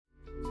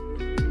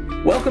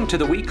Welcome to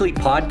the weekly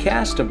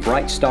podcast of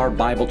Bright Star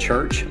Bible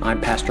Church.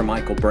 I'm Pastor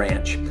Michael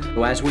Branch.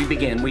 So as we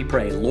begin, we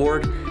pray,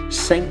 Lord,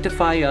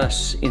 sanctify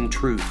us in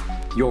truth.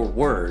 Your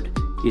word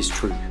is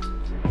truth.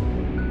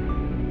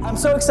 I'm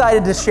so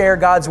excited to share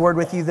God's word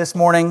with you this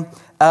morning.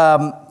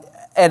 And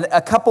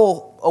a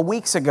couple of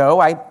weeks ago,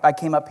 I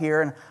came up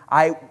here and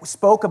I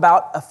spoke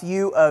about a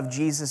few of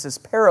Jesus'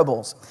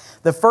 parables.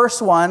 The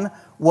first one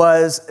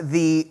was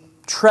the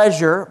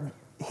treasure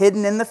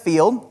hidden in the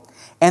field.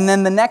 And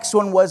then the next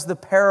one was the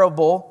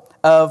parable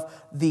of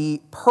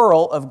the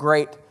pearl of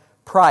great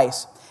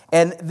price.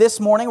 And this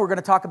morning we're going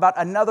to talk about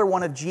another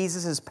one of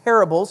Jesus'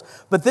 parables.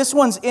 But this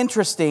one's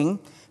interesting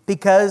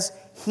because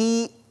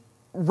he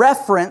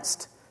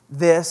referenced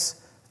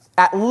this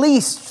at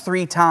least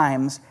 3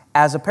 times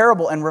as a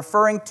parable and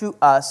referring to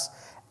us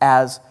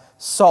as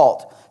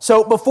salt.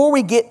 So before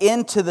we get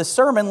into the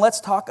sermon, let's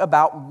talk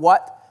about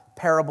what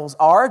parables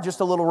are. Just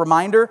a little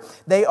reminder,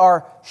 they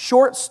are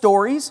short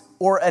stories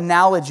or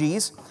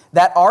analogies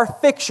that are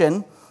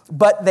fiction,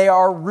 but they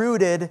are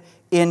rooted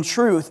in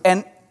truth.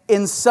 And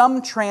in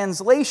some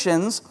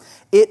translations,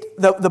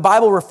 the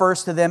Bible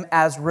refers to them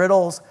as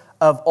riddles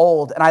of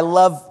old. And I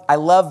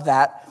love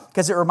that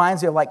because it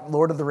reminds me of like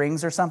Lord of the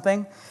Rings or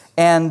something.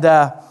 And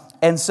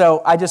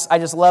so I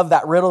just love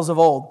that, riddles of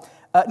old.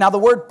 Now the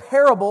word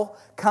parable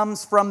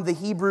comes from the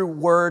Hebrew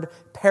word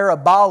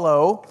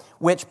parabolo,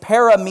 which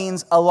para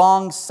means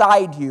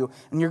alongside you.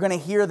 And you're going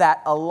to hear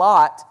that a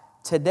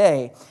lot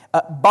today.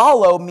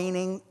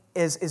 Balo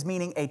is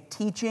meaning a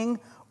teaching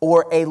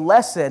or a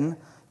lesson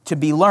to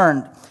be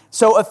learned.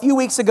 So a few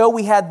weeks ago,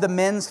 we had the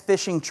men's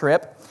fishing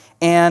trip.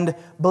 And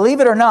believe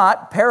it or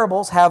not,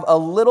 parables have a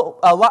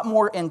lot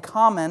more in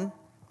common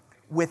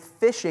with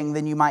fishing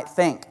than you might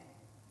think.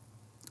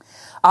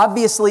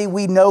 Obviously,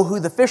 we know who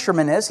the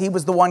fisherman is. He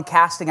was the one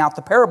casting out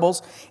the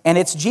parables, and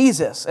it's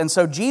Jesus. And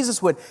so Jesus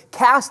would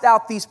cast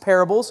out these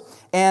parables,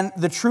 and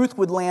the truth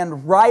would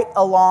land right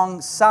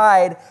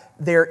alongside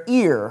their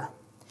ear.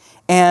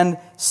 And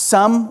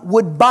some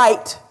would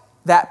bite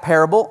that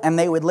parable, and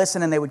they would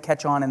listen, and they would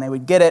catch on, and they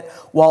would get it,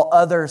 while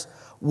others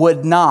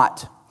would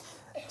not.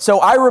 So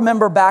I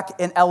remember back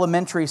in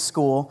elementary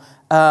school,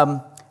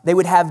 they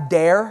would have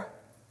Dare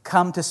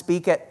come to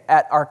speak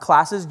at our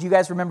classes. Do you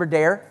guys remember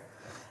Dare?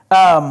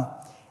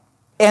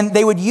 And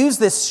they would use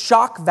this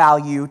shock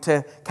value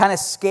to kind of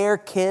scare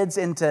kids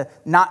into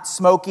not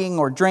smoking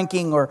or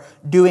drinking or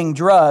doing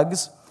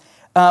drugs.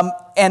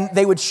 And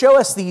they would show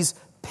us these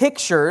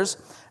pictures.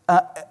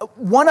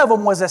 One of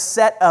them was a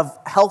set of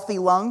healthy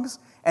lungs,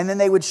 and then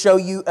they would show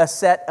you a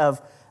set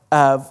of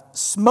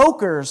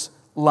smokers'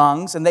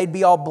 lungs, and they'd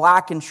be all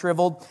black and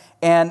shriveled.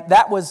 And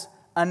that was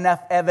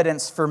enough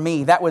evidence for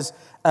me. That was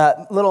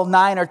little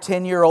 9 or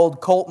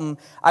 10-year-old Colton.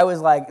 I was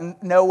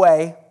like, no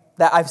way.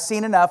 That I've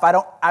seen enough. I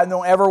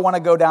don't ever want to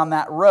go down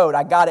that road.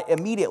 I got it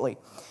immediately.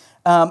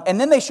 And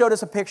then they showed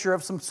us a picture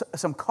of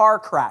some car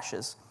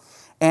crashes.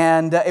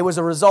 And it was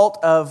a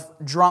result of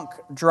drunk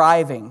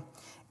driving.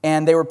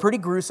 And they were pretty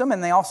gruesome.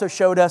 And they also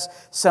showed us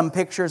some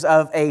pictures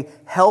of a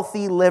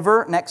healthy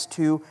liver next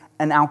to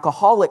an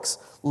alcoholic's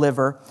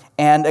liver.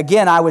 And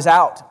again, I was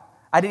out.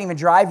 I didn't even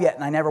drive yet,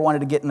 and I never wanted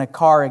to get in a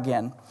car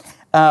again.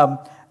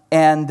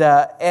 And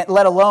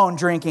let alone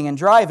drinking and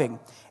driving.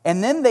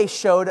 And then they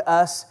showed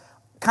us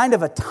kind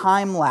of a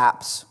time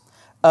lapse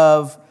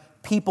of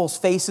people's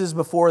faces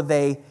before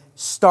they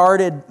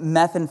started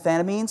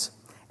methamphetamines.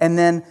 And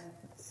then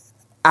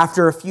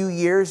after a few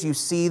years, you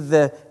see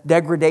the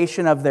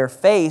degradation of their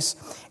face.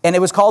 And it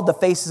was called the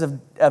faces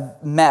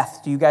of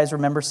meth. Do you guys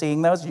remember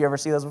seeing those? Did you ever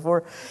see those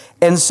before?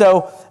 And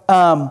so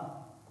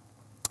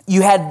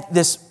you had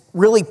this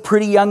really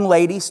pretty young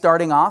lady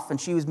starting off,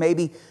 and she was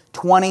maybe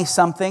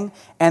 20-something.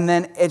 And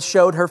then it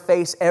showed her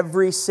face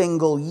every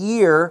single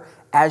year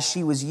as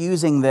she was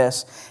using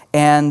this.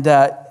 And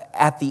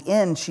at the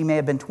end, she may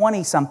have been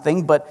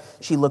 20-something, but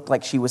she looked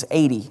like she was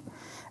 80.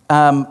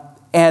 And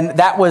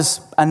that was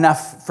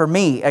enough for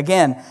me.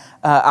 Again,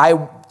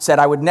 I said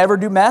I would never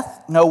do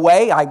meth. No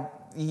way.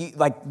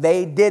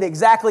 They did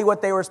exactly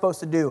what they were supposed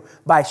to do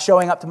by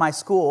showing up to my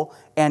school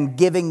and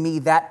giving me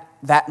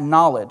that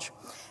knowledge.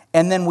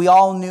 And then we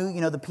all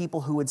knew, the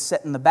people who would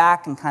sit in the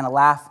back and kind of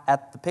laugh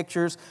at the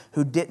pictures,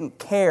 who didn't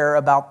care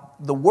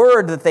about the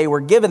word that they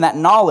were given, that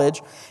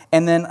knowledge.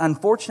 And then,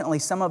 unfortunately,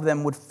 some of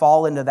them would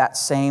fall into that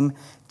same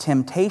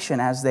temptation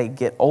as they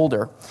get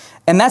older.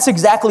 And that's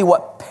exactly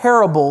what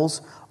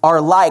parables are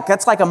like.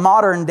 That's like a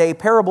modern day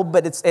parable,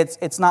 but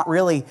it's not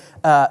really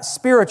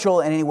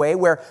spiritual in any way,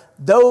 where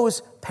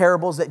those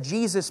parables that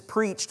Jesus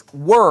preached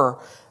were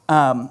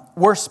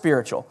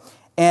spiritual.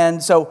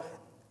 And so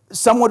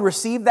some would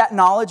receive that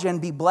knowledge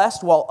and be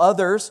blessed, while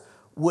others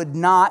would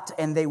not,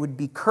 and they would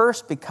be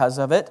cursed because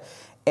of it,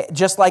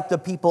 just like the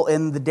people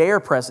in the Dare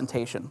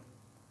presentation.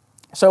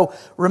 So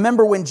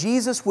remember, when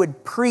Jesus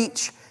would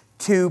preach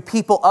to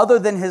people other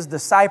than his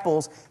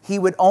disciples, he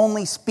would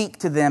only speak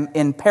to them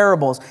in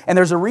parables. And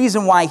there's a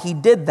reason why he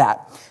did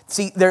that.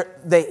 See,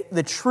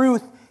 the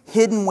truth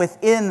hidden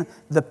within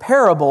the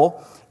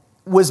parable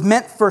was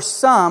meant for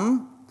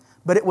some,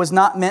 but it was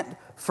not meant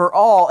for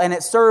all, and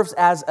it serves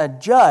as a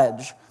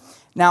judge.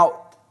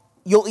 Now,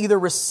 you'll either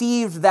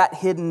receive that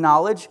hidden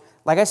knowledge,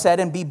 like I said,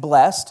 and be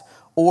blessed,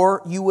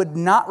 or you would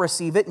not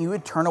receive it and you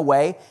would turn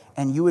away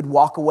and you would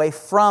walk away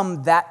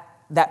from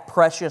that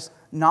precious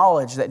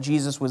knowledge that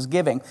Jesus was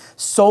giving,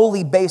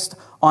 solely based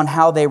on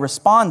how they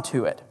respond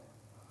to it.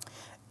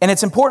 And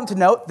it's important to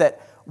note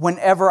that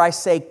whenever I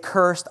say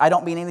cursed, I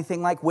don't mean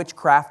anything like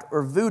witchcraft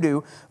or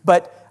voodoo,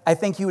 but I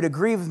think you would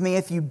agree with me,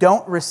 if you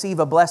don't receive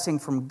a blessing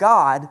from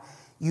God,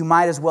 you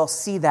might as well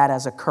see that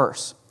as a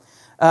curse.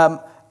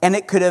 And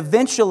it could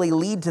eventually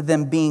lead to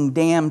them being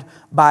damned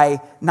by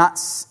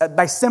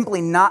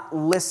simply not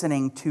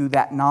listening to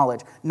that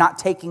knowledge, not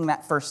taking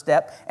that first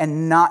step,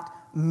 and not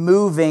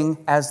moving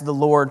as the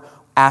Lord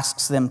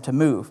asks them to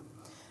move.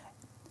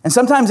 And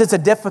sometimes it's a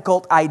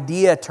difficult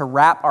idea to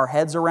wrap our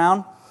heads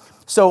around.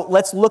 So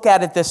let's look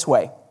at it this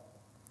way.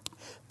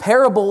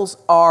 Parables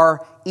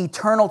are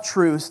eternal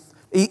truth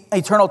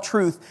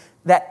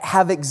that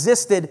have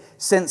existed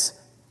since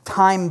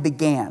time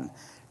began.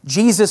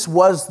 Jesus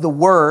was the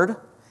Word,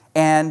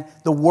 and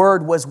the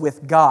Word was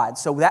with God.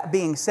 So that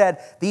being said,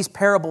 these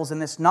parables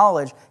and this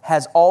knowledge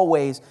has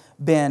always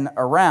been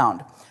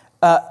around.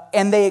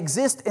 And they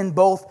exist in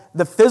both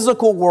the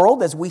physical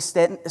world, as we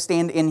stand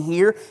in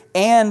here,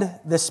 and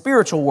the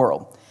spiritual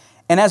world.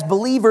 And as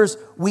believers,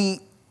 we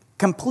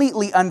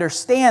completely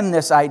understand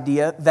this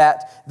idea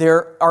that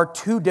there are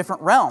two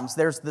different realms.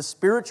 There's the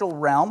spiritual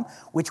realm,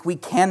 which we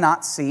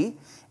cannot see,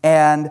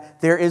 and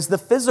there is the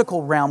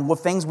physical realm with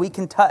things we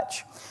can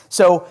touch.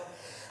 So,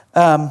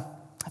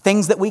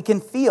 things that we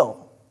can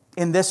feel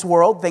in this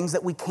world, things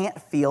that we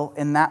can't feel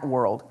in that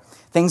world.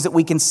 Things that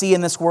we can see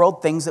in this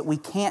world, things that we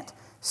can't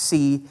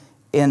see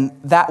in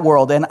that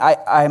world. And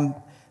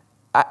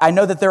I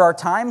know that there are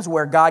times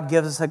where God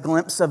gives us a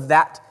glimpse of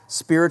that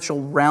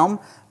spiritual realm,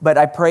 but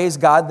I praise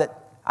God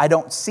that I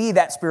don't see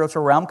that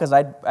spiritual realm, because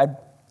I'd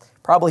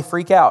probably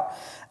freak out.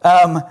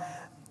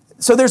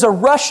 So there's a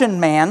Russian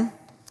man.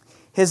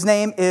 His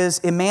name is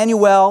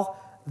Immanuel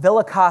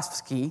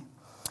Velikovsky,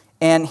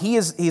 and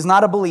he's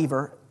not a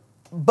believer,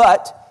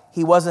 but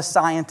he was a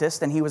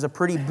scientist, and he was a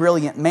pretty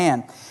brilliant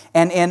man.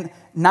 And in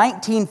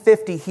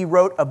 1950, he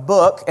wrote a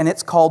book, and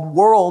it's called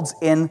Worlds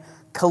in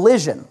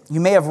Collision. You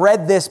may have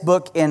read this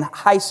book in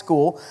high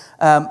school,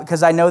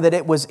 because I know that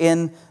it was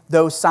in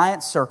those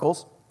science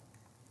circles.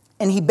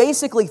 And he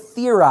basically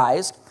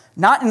theorized,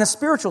 not in a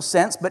spiritual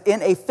sense, but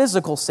in a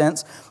physical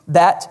sense,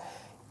 that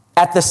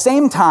at the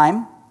same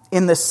time,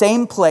 in the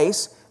same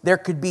place, there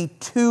could be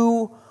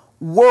two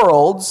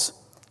worlds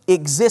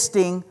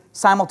existing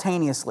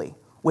simultaneously,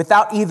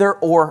 without either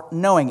or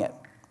knowing it.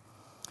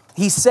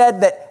 He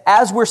said that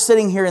as we're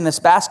sitting here in this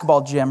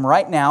basketball gym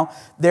right now,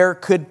 there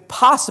could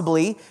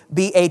possibly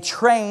be a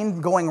train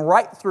going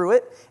right through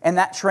it, and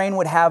that train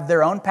would have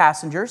their own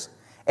passengers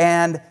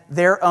and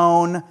their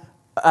own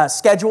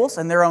schedules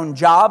and their own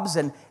jobs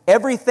and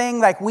everything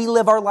like we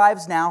live our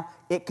lives now.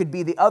 It could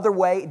be the other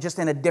way, just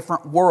in a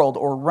different world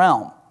or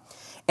realm.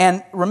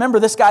 And remember,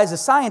 this guy's a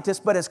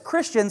scientist, but as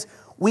Christians,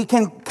 we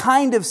can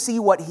kind of see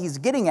what he's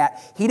getting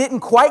at. He didn't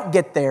quite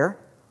get there,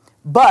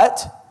 but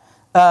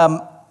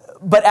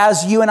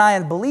as you and I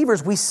as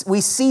believers, we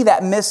see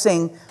that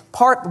missing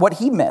part, what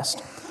he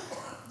missed.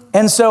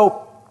 And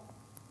so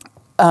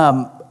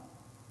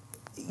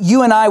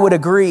you and I would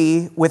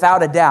agree,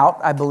 without a doubt,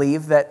 I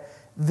believe, that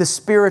the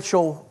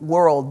spiritual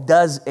world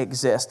does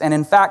exist. And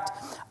in fact,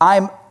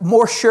 I'm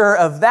more sure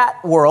of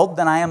that world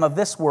than I am of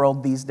this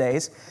world these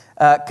days,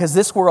 because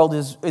this world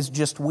is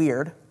just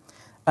weird.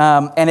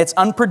 And it's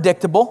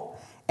unpredictable,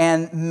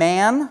 and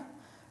man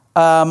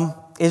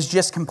is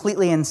just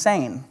completely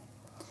insane.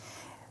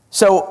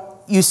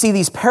 So you see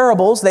these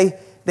parables,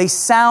 they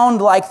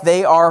sound like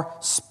they are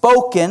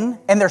spoken,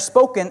 and they're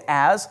spoken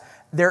as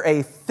they're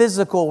a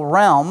physical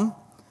realm,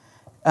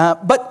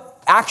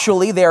 but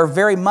actually they are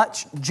very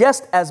much,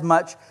 just as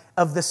much,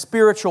 of the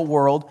spiritual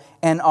world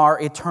and are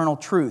eternal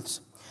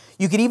truths.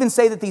 You could even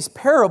say that these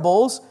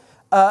parables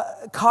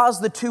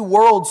cause the two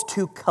worlds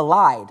to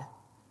collide,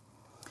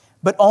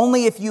 but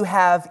only if you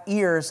have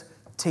ears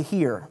to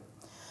hear.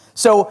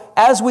 So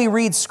as we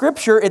read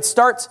Scripture, it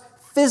starts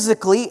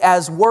physically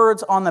as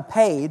words on the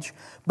page,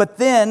 but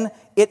then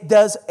it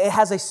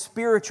has a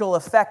spiritual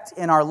effect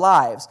in our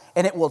lives,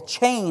 and it will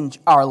change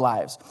our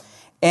lives.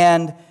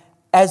 And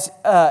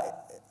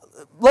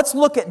let's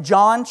look at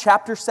John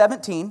chapter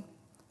 17.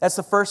 That's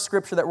the first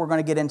scripture that we're going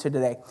to get into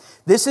today.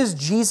 This is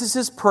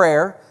Jesus'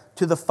 prayer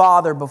to the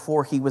Father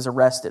before he was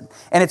arrested.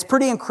 And it's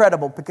pretty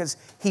incredible, because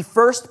he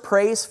first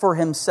prays for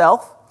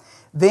himself,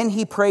 then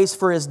he prays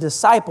for his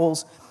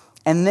disciples,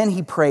 and then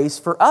he prays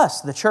for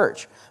us, the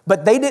church.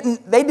 But they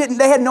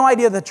had no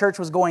idea the church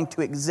was going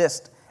to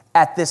exist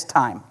at this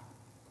time.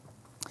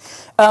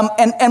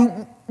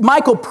 And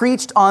Michael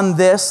preached on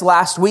this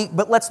last week,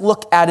 but let's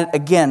look at it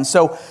again.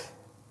 So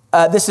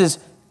this is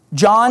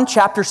John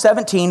chapter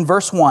 17,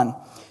 verse 1.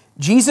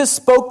 Jesus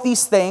spoke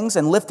these things,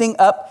 and lifting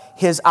up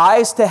his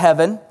eyes to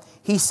heaven,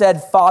 he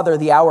said, Father,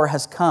 the hour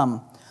has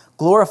come.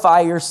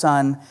 Glorify your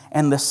Son,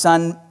 and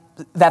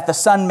that the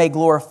Son may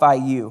glorify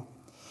you.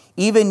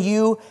 Even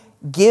you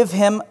give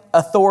him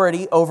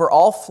authority over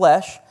all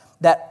flesh,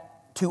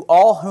 that to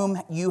all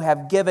whom you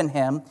have given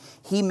him,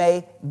 he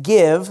may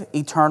give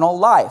eternal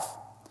life.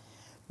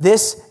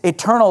 This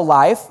eternal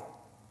life,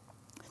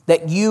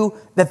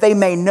 that they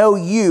may know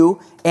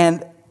you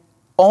and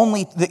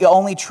the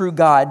only true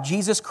God,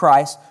 Jesus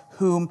Christ,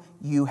 whom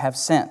you have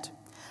sent.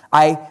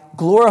 I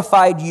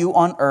glorified you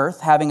on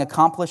earth, having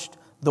accomplished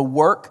the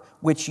work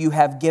which you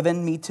have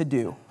given me to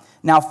do.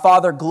 Now,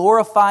 Father,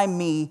 glorify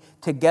me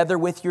together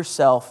with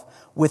yourself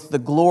with the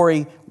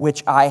glory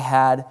which I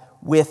had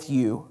with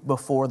you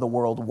before the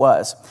world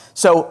was.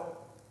 So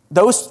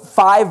those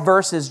 5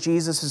 verses,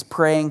 Jesus is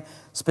praying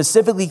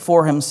specifically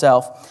for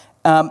himself.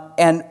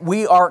 And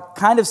we are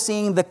kind of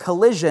seeing the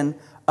collision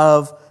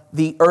of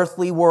the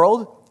earthly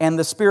world and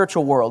the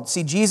spiritual world.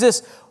 See,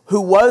 Jesus,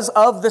 who was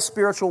of the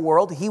spiritual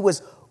world, he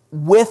was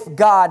with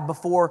God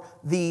before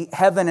the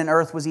heaven and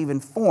earth was even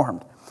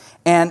formed.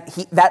 And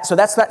so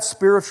that's that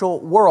spiritual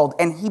world.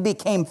 And he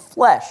became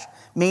flesh,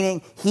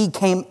 meaning he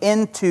came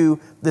into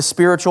the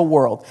spiritual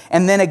world.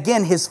 And then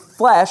again, his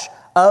flesh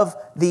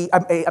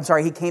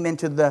he came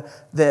into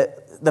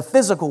the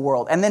physical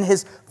world. And then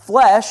his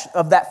flesh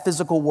of that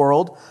physical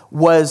world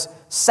was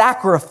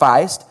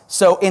sacrificed,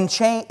 so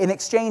in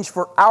exchange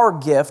for our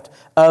gift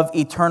of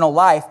eternal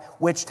life,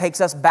 which takes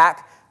us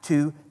back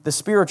to the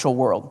spiritual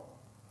world.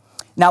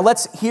 Now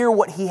let's hear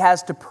what he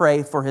has to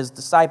pray for his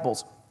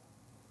disciples.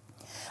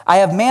 I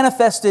have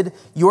manifested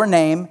your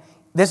name,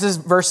 this is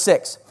verse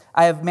 6.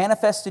 I have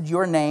manifested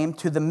your name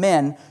to the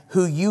men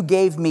who you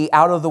gave me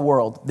out of the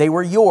world. They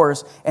were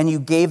yours, and you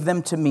gave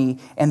them to me,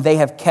 and they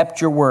have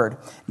kept your word.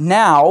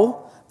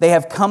 Now they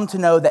have come to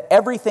know that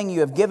everything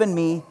you have given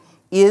me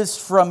is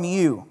from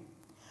you.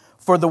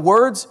 For the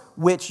words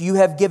which you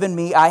have given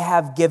me, I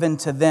have given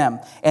to them.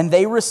 And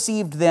they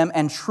received them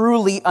and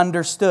truly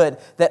understood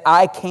that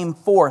I came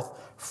forth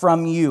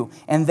from you.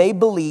 And they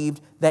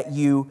believed that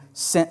you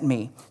sent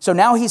me. So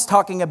now he's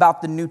talking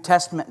about the New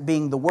Testament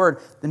being the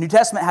Word. The New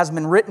Testament hasn't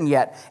been written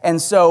yet.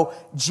 And so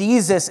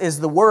Jesus is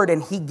the Word,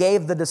 and he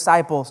gave the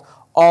disciples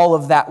all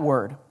of that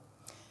Word.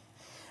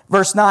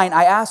 Verse 9,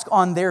 I ask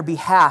on their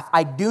behalf.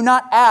 I do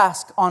not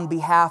ask on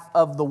behalf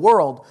of the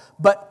world,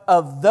 but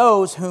of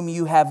those whom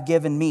you have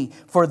given me,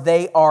 for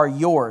they are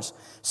yours.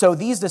 So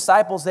these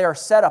disciples, they are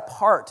set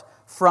apart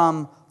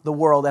from the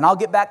world. And I'll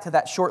get back to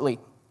that shortly.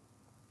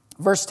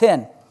 Verse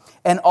 10,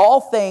 and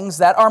all things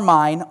that are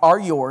mine are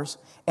yours,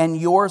 and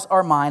yours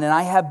are mine, and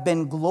I have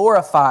been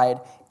glorified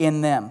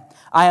in them.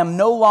 I am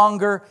no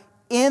longer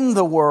in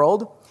the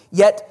world,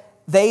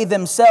 yet they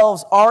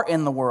themselves are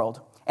in the world.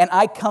 And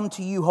I come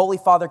to you, Holy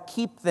Father,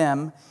 keep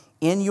them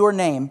in your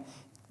name,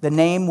 the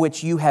name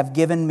which you have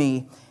given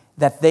me,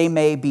 that they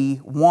may be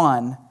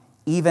one,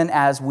 even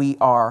as we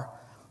are.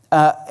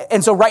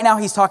 And so right now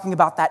he's talking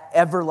about that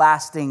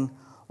everlasting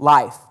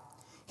life.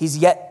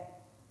 He's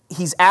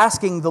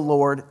asking the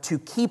Lord to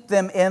keep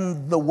them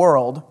in the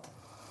world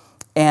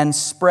and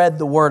spread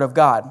the word of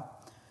God.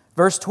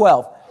 Verse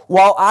 12,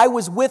 while I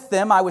was with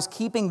them, I was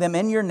keeping them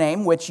in your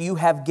name, which you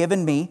have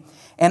given me,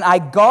 and I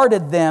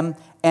guarded them,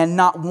 and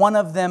not one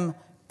of them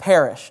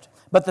perished,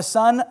 but the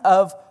son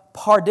of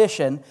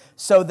perdition,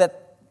 so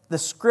that the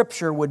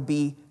scripture would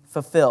be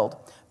fulfilled.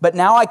 But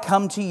now I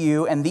come to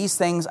you, and these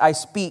things I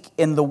speak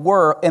in the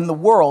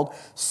world,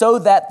 so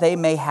that they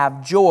may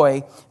have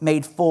joy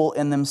made full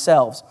in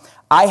themselves.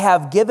 I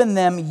have given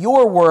them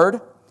your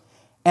word,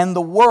 and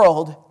the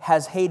world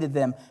has hated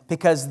them,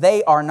 because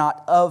they are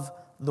not of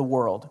the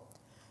world,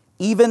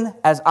 even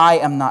as I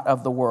am not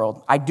of the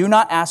world. I do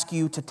not ask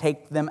you to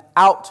take them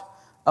out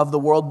of the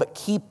world, but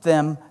keep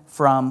them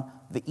from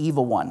the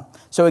evil one.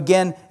 So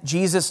again,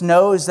 Jesus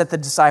knows that the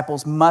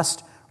disciples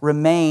must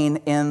remain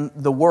in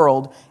the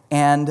world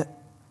and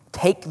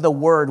take the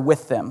word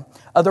with them.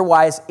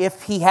 Otherwise,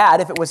 if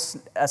it was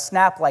a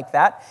snap like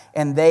that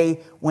and they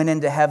went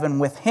into heaven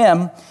with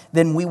him,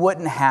 then we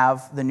wouldn't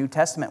have the New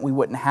Testament. We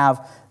wouldn't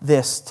have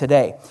this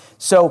today.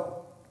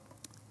 So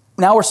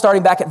now we're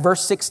starting back at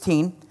verse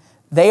 16.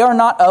 They are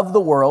not of the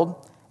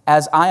world,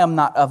 as I am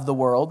not of the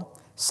world.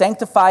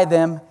 Sanctify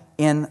them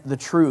in the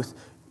truth.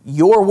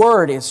 Your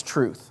word is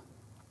truth.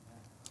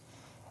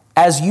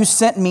 As you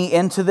sent me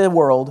into the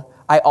world,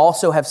 I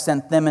also have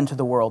sent them into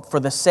the world. For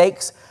their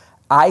sakes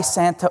I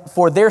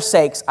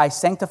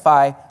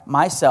sanctify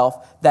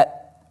myself,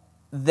 that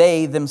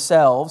they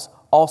themselves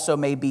also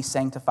may be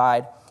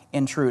sanctified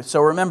in truth.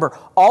 So remember,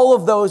 all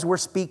of those were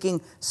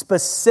speaking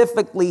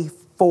specifically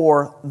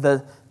for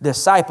the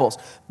disciples.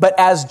 But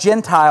as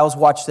Gentiles,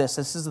 watch this.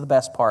 This is the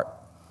best part.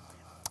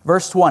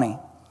 Verse 20.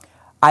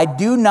 I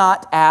do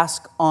not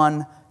ask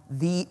on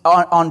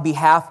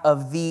behalf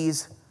of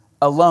these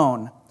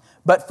alone,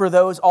 but for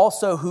those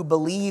also who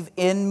believe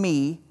in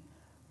me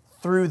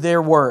through their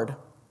word,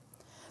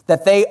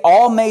 that they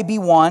all may be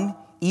one,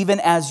 even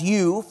as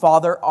you,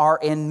 Father, are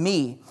in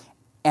me,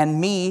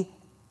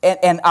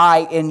 and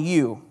I in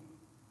you,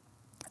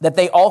 that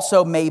they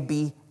also may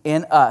be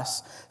in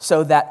us,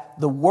 so that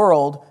the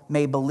world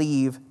may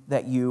believe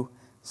that you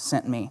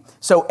sent me.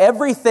 So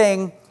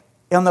everything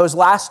in those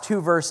last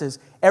two verses,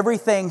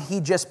 everything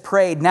he just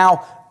prayed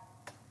now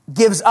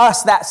gives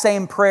us that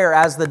same prayer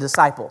as the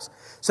disciples.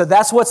 So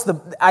that's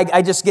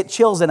I just get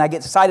chills and I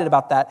get excited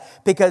about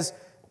that because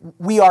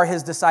we are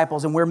his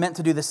disciples and we're meant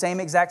to do the same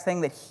exact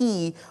thing that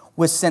he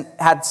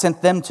had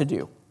sent them to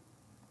do.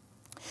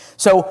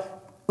 So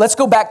let's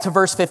go back to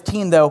verse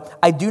 15 though.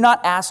 I do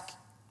not ask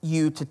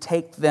you to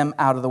take them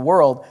out of the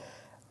world.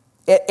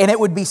 And it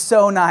would be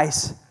so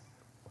nice.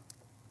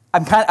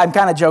 I'm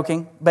kind of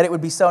joking, but it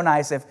would be so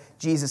nice if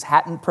Jesus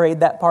hadn't prayed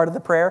that part of the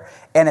prayer.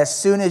 And as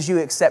soon as you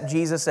accept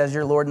Jesus as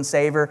your Lord and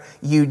Savior,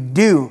 you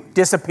do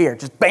disappear.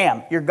 Just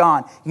bam, you're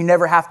gone. You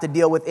never have to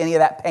deal with any of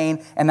that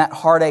pain and that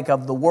heartache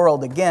of the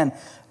world again.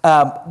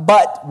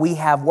 But we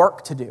have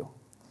work to do.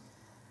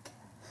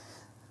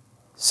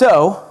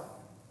 So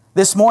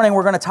this morning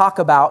we're going to talk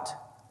about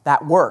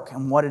that work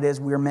and what it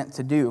is we're meant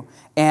to do.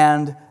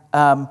 And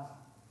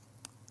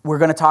we're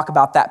going to talk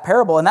about that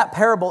parable. And that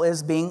parable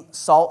is being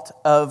salt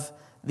of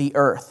the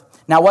earth.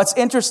 Now what's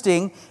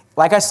interesting,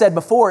 like I said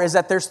before, is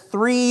that there's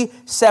 3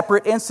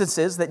 separate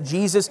instances that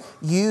Jesus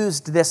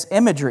used this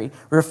imagery,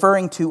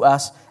 referring to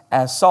us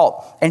as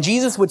salt. And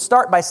Jesus would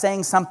start by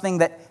saying something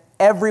that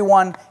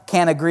everyone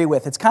can agree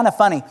with. It's kind of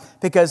funny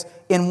because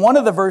in one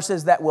of the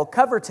verses that we'll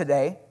cover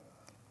today,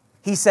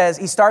 he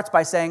starts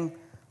by saying,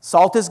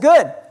 salt is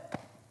good.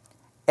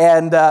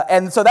 And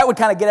so that would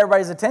kind of get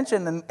everybody's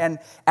attention. And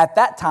at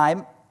that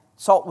time,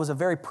 salt was a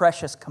very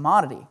precious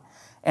commodity.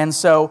 And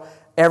so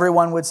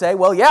everyone would say,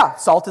 well, yeah,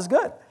 salt is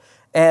good.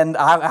 And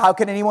how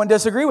can anyone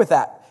disagree with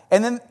that?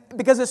 And then,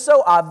 because it's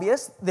so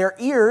obvious, their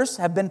ears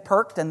have been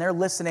perked and they're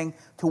listening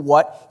to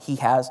what he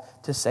has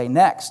to say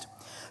next.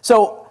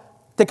 So,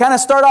 to kind of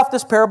start off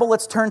this parable,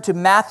 let's turn to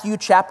Matthew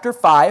chapter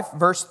 5,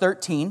 verse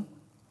 13.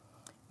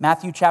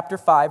 Matthew chapter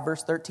 5,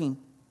 verse 13.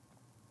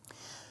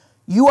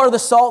 You are the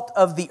salt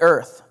of the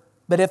earth,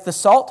 but if the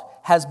salt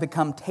has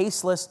become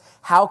tasteless,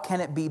 how can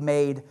it be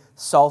made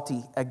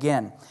salty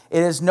again?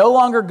 It is no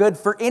longer good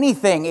for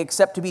anything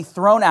except to be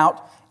thrown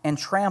out and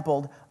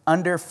trampled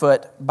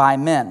underfoot by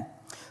men.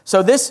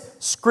 So this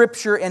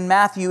scripture in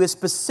Matthew is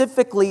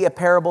specifically a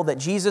parable that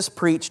Jesus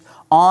preached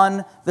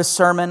on the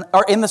sermon,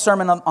 or in the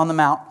Sermon on the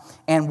Mount,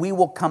 and we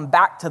will come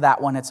back to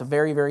that one. It's a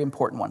very, very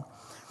important one.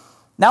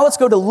 Now let's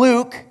go to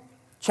Luke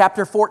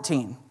chapter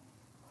 14,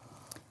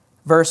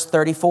 verse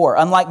 34.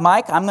 Unlike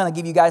Mike, I'm going to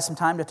give you guys some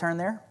time to turn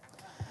there.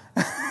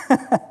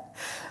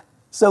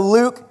 So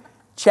Luke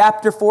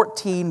chapter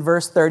 14,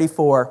 verse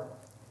 34.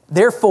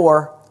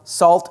 Therefore,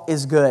 salt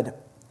is good.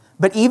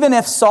 But even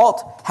if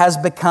salt has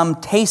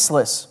become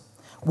tasteless,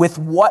 with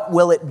what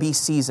will it be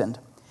seasoned?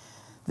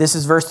 This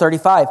is verse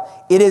 35.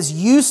 It is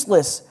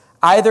useless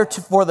either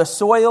for the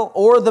soil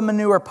or the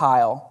manure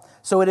pile,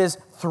 so it is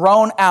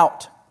thrown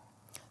out.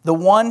 The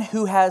one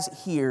who has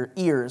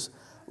ears,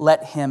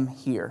 let him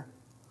hear.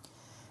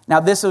 Now,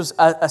 this was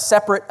a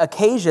separate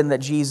occasion that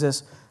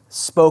Jesus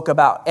spoke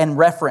about and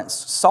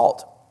referenced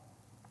salt.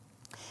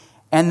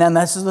 And then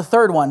this is the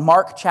third one,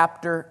 Mark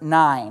chapter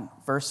 9,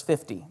 verse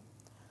 50.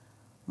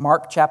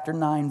 Mark chapter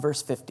 9,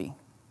 verse 50.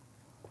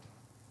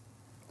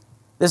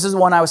 This is the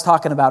one I was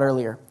talking about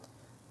earlier.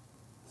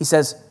 He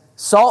says,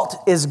 salt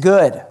is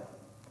good,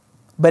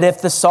 but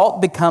if the salt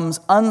becomes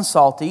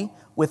unsalty,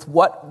 with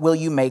what will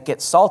you make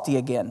it salty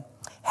again?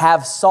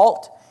 Have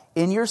salt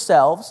in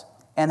yourselves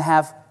and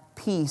have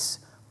peace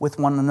with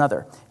one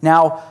another.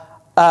 Now,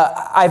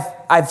 I've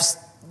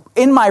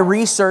in my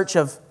research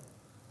of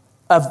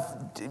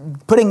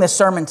putting this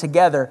sermon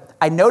together,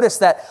 I noticed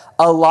that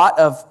a lot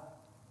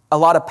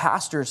of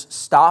pastors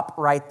stop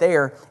right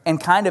there and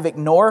kind of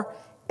ignore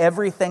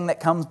everything that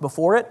comes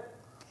before it.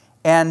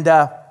 And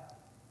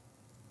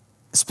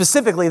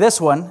specifically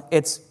this one,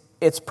 it's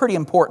pretty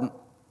important.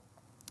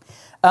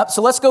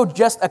 So let's go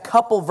just a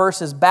couple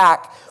verses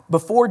back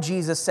before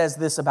Jesus says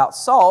this about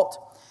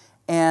salt.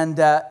 And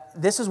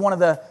this is one of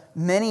the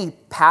many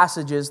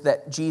passages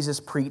that Jesus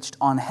preached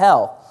on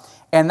hell.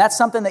 And that's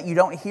something that you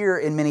don't hear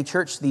in many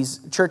churches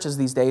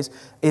these days,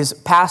 is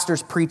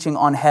pastors preaching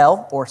on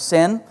hell or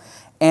sin.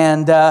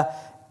 And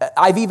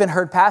I've even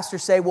heard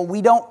pastors say, well,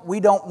 we don't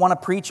want to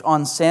preach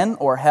on sin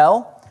or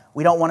hell.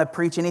 We don't want to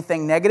preach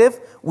anything negative.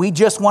 We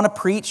just want to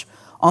preach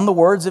on the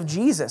words of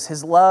Jesus,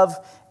 his love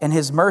and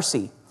his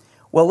mercy.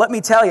 Well, let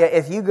me tell you,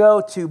 if you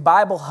go to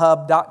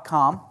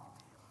BibleHub.com,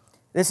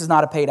 this is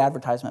not a paid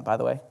advertisement, by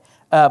the way,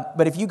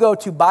 but if you go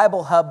to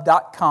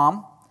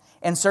BibleHub.com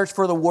and search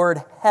for the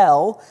word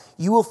hell,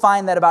 you will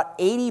find that about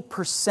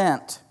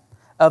 80%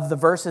 of the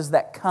verses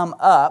that come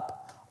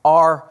up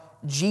are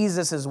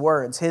Jesus'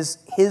 words, his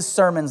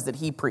sermons that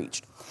he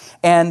preached.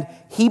 And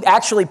he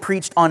actually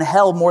preached on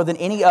hell more than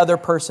any other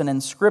person in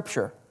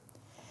Scripture.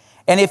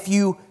 And if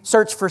you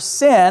search for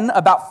sin,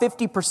 about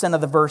 50%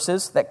 of the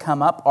verses that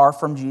come up are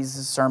from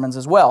Jesus' sermons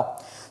as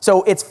well.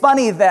 So it's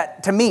funny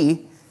that, to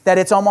me, that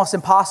it's almost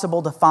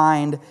impossible to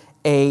find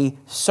a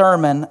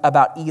sermon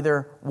about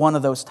either one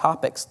of those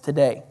topics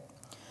today.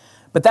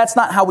 But that's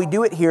not how we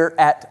do it here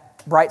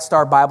at Bright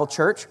Star Bible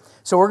Church.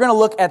 So we're going to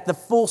look at the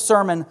full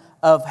sermon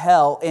of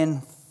hell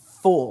in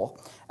full.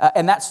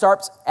 And that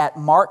starts at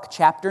Mark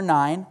chapter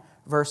 9,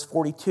 verse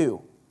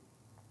 42.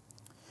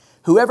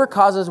 Whoever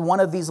causes one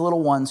of these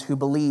little ones who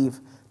believe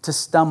to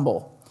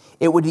stumble,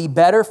 it would be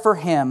better for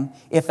him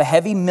if a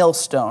heavy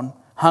millstone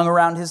hung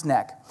around his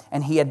neck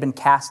and he had been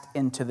cast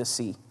into the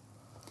sea.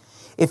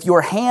 If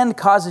your hand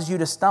causes you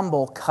to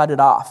stumble, cut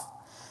it off.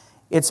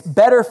 It's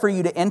better for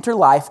you to enter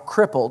life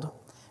crippled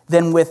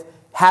than with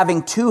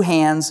having two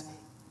hands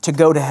to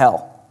go to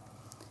hell,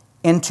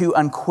 into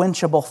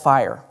unquenchable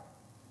fire,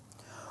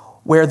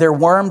 where their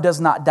worm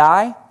does not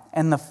die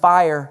and the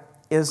fire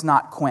is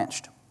not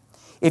quenched.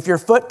 If your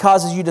foot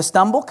causes you to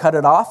stumble, cut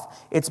it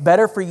off. It's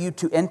better for you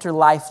to enter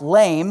life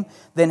lame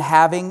than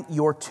having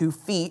your 2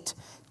 feet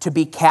to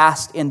be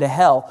cast into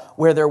hell,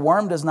 where their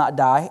worm does not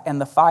die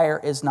and the fire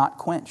is not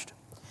quenched.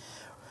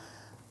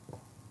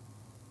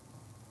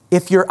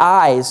 If your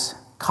eyes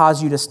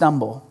cause you to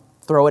stumble,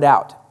 throw it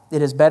out.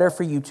 It is better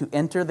for you to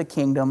enter the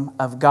kingdom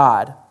of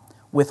God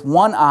with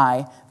one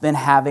eye than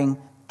having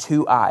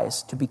 2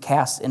 eyes to be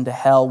cast into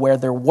hell, where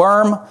their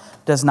worm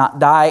does not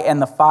die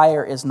and the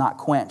fire is not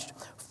quenched.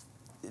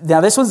 Now,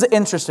 this was an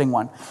interesting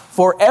one.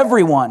 For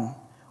everyone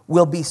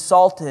will be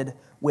salted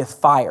with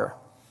fire.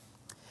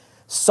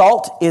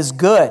 Salt is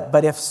good,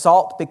 but if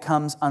salt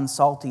becomes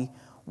unsalty,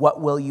 what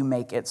will you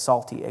make it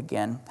salty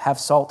again? Have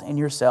salt in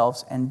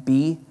yourselves and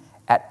be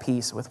at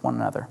peace with one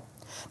another.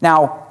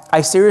 Now,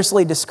 I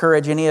seriously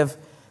discourage any of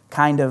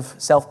kind of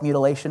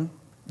self-mutilation.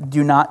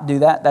 Do not do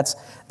that.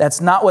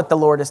 That's not what the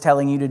Lord is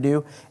telling you to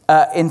do.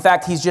 In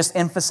fact, He's just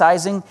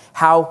emphasizing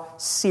how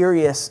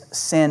serious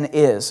sin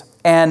is.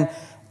 And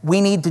we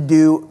need to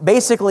do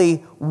basically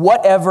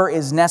whatever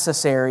is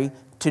necessary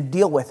to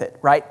deal with it,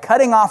 right?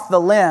 Cutting off the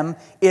limb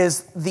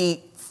is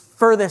the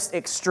furthest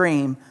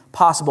extreme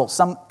possible.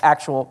 Some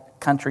actual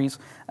countries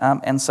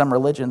and some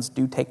religions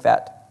do take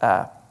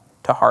that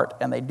to heart,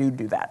 and they do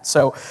that.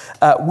 So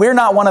we're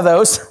not one of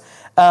those.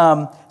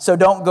 So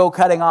don't go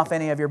cutting off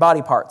any of your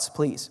body parts,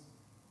 please.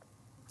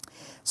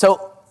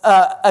 So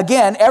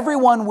again,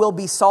 everyone will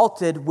be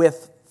salted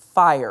with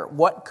fire.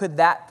 What could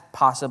that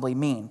possibly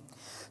mean?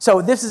 So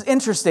this is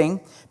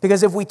interesting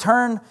because if we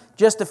turn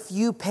just a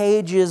few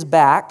pages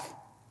back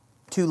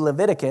to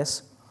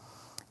Leviticus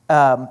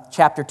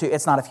chapter 2,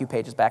 it's not a few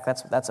pages back,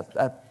 that's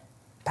a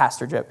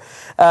pastor joke.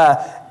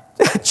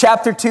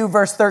 Chapter 2,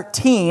 verse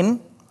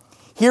 13,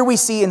 here we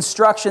see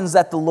instructions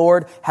that the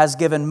Lord has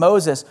given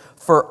Moses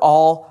for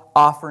all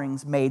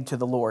offerings made to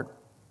the Lord.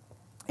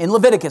 In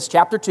Leviticus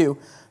chapter 2,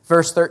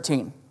 verse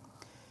 13,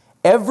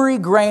 every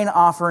grain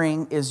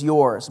offering is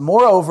yours.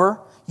 Moreover,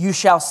 you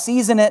shall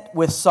season it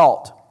with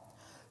salt,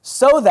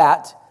 so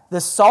that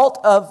the salt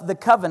of the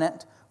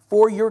covenant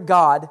for your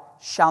God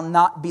shall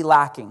not be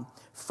lacking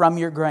from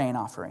your grain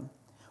offering.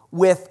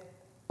 With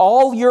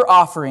all your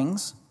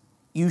offerings,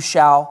 you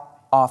shall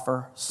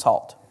offer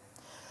salt.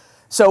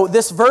 So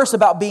this verse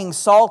about being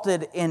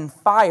salted in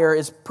fire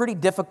is pretty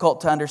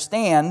difficult to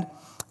understand.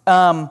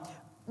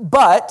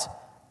 But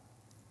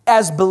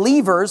as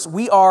believers,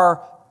 we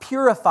are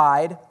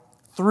purified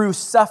through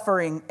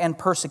suffering and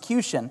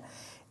persecution,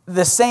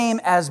 the same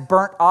as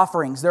burnt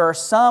offerings. There are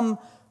some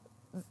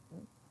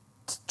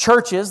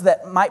churches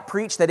that might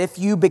preach that if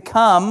you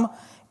become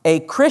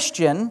a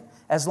Christian,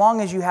 as long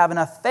as you have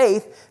enough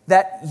faith,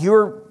 that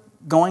you're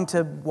going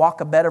to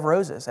walk a bed of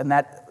roses and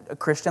that a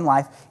Christian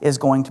life is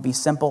going to be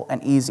simple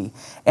and easy.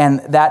 And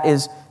that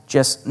is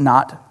just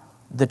not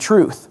the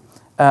truth.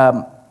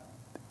 God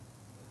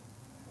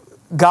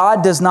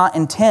does not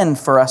intend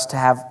for us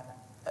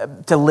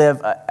to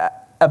live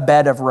a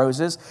bed of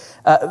roses.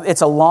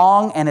 It's a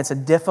long and it's a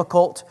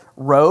difficult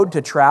road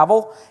to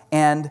travel,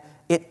 and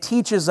it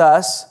teaches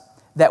us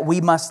that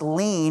we must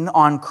lean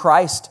on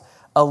Christ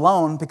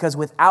alone, because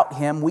without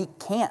Him, we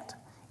can't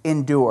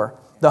endure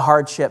the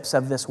hardships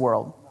of this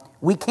world.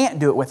 We can't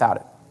do it without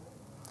it.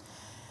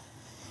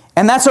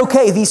 And that's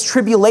okay. These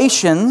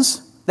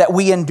tribulations that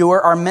we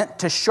endure are meant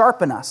to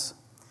sharpen us.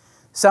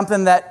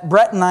 Something that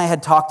Brett and I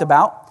had talked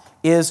about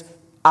is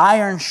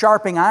iron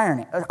sharpening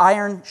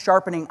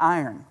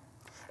iron.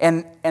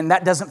 And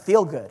that doesn't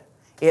feel good.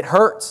 It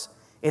hurts.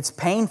 It's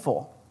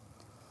painful.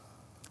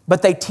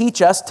 But they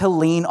teach us to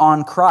lean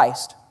on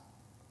Christ.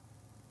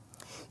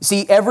 You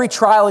see, every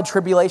trial and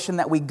tribulation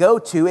that we go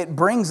to, it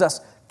brings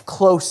us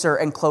closer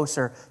and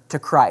closer to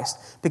Christ.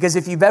 Because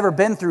if you've ever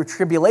been through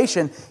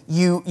tribulation,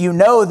 you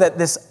know that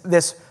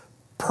this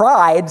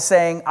pride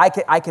saying, I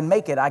can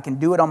make it, I can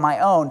do it on my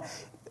own,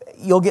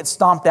 you'll get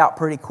stomped out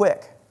pretty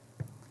quick.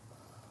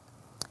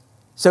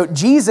 So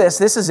Jesus,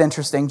 this is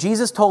interesting,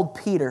 Jesus told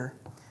Peter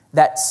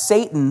that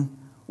Satan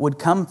would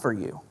come for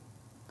you.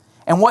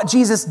 And what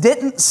Jesus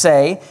didn't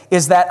say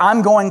is that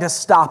I'm going to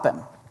stop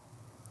him,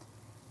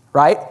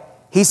 right?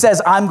 He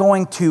says, I'm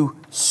going to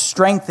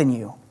strengthen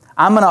you.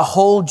 I'm going to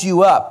hold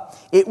you up.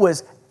 It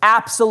was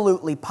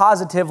absolutely,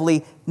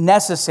 positively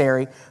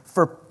necessary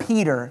for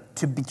Peter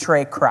to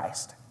betray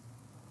Christ.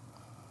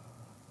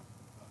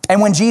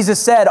 And when Jesus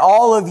said,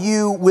 all of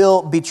you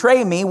will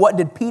betray me, what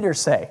did Peter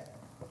say?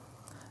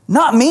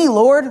 Not me,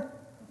 Lord.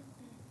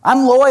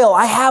 I'm loyal.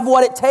 I have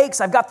what it takes.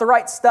 I've got the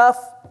right stuff.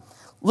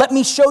 Let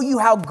me show you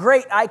how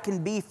great I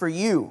can be for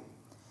you.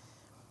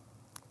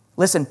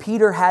 Listen,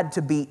 Peter had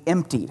to be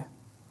emptied.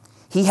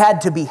 He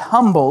had to be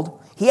humbled.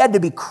 He had to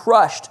be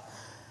crushed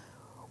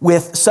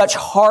with such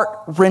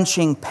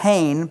heart-wrenching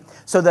pain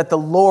so that the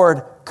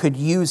Lord could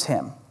use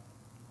him.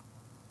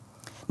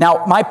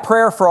 Now, my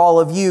prayer for all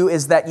of you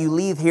is that you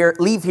leave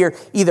here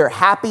either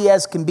happy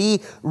as can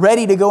be,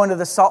 ready to go into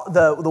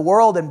the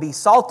world and be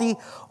salty,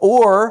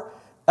 or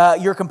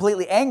you're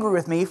completely angry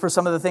with me for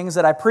some of the things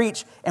that I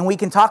preach, and we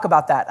can talk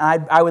about that.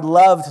 And I would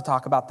love to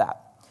talk about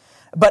that.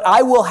 But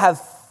I will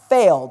have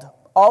failed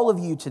all of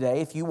you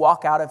today if you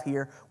walk out of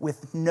here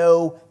with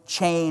no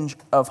change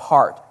of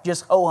heart.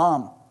 Just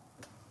ho-hum.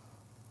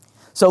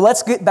 So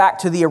let's get back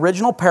to the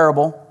original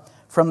parable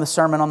from the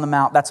Sermon on the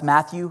Mount. That's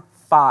Matthew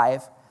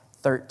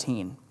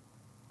 5:13.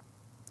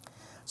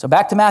 So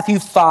back to Matthew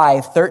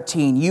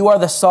 5:13. You are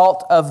the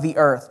salt of the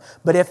earth.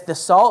 But if the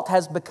salt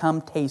has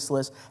become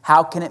tasteless,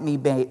 how can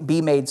it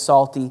be made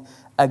salty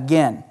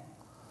again?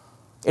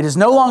 It is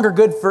no longer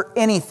good for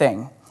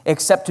anything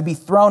except to be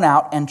thrown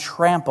out and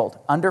trampled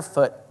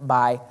underfoot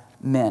by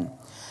men.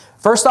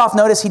 First off,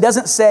 notice he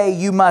doesn't say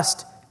you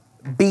must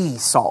be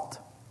salt.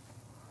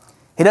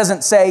 He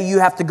doesn't say you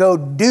have to go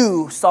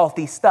do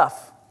salty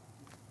stuff.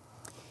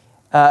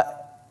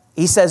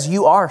 He says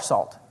you are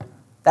salt.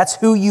 That's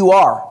who you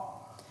are.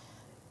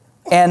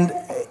 And,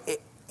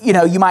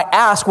 you might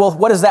ask, well,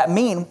 what does that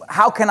mean?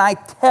 How can I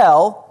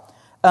tell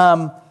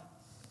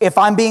if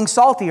I'm being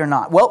salty or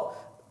not? Well,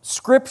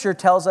 Scripture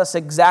tells us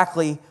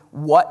exactly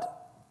what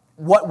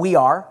we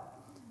are,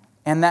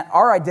 and that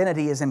our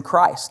identity is in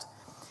Christ.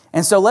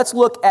 And so let's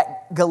look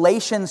at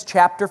Galatians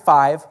chapter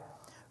 5,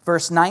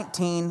 verse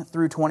 19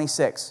 through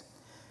 26.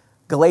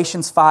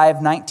 Galatians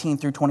 5, 19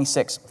 through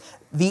 26.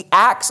 The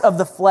acts of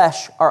the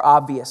flesh are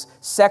obvious: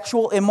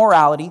 sexual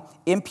immorality,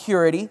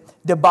 impurity,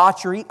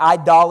 debauchery,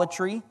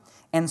 idolatry,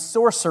 and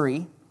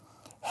sorcery,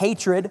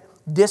 hatred,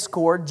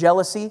 discord,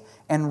 jealousy,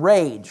 and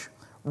rage,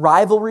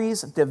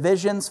 rivalries,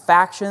 divisions,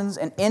 factions,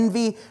 and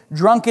envy,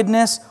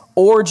 drunkenness,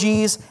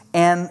 orgies,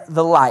 and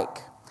the like.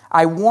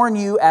 I warn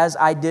you, as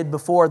I did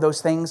before,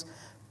 those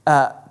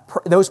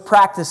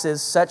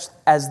practices such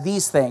as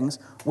these things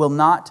will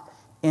not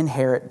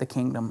inherit the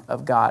kingdom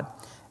of God.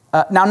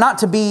 Now, not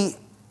to be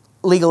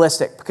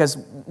legalistic, because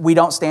we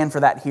don't stand for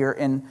that here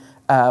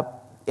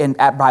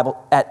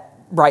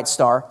at Bright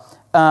Star,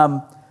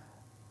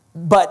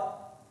 but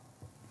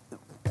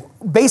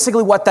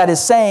basically what that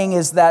is saying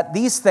is that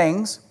these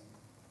things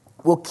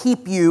will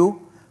keep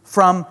you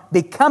from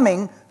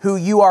becoming who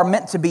you are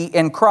meant to be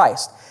in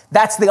Christ.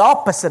 That's the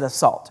opposite of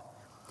salt.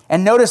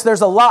 And notice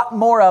there's a lot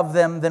more of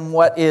them than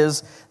what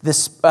is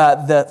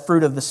the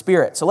fruit of the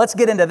Spirit. So let's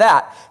get into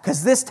that,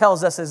 because this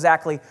tells us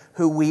exactly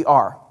who we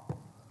are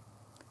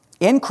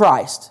in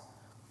Christ.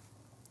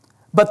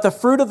 But the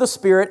fruit of the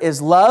Spirit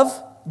is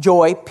love,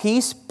 joy,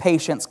 peace,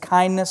 patience,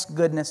 kindness,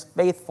 goodness,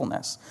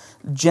 faithfulness,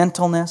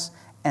 gentleness,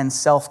 and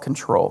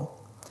self-control.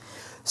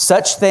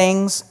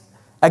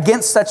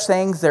 Against such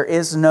things there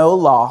is no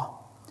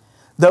law.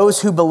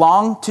 Those who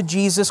belong to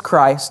Jesus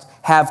Christ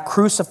have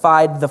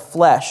crucified the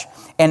flesh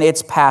and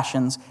its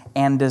passions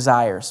and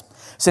desires.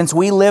 Since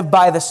we live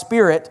by the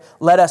Spirit,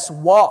 let us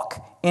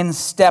walk in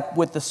step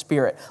with the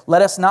Spirit.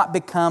 Let us not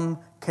become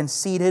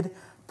conceited,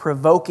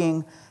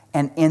 provoking,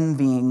 and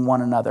envying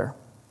one another.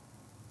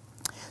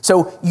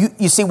 So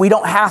you see, we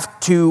don't have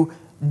to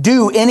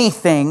do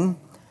anything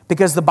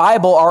because the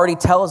Bible already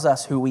tells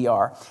us who we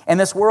are. And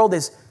this world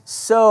is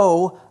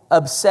so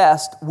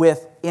obsessed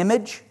with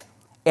image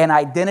and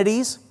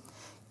identities.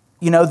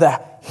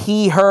 The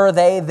he, her,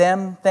 they,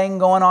 them thing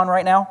going on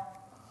right now.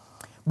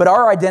 But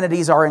our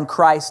identities are in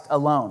Christ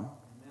alone.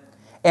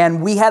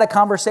 And we had a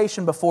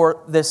conversation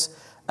before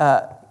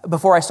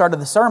I started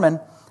the sermon,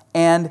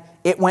 and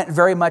it went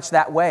very much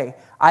that way.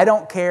 I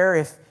don't care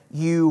if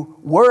you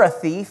were a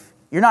thief.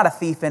 You're not a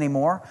thief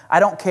anymore. I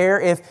don't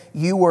care if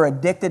you were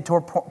addicted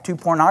to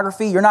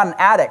pornography. You're not an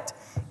addict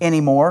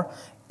anymore.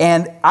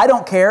 And I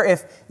don't care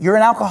if you're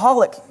an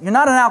alcoholic. You're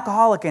not an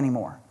alcoholic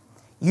anymore.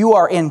 You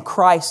are in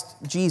Christ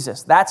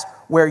Jesus. That's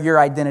where your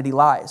identity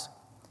lies.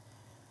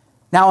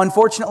 Now,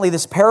 unfortunately,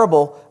 this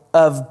parable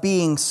of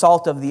being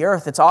salt of the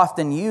earth, it's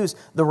often used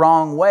the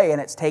wrong way, and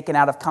it's taken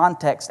out of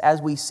context,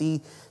 as we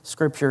see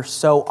Scripture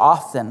so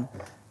often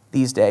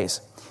these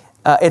days.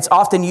 It's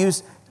often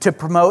used to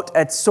promote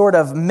a sort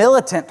of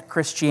militant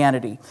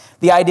Christianity.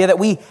 The idea that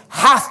we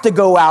have to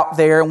go out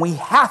there and we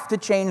have to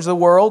change the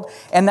world,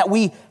 and that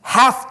we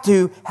have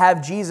to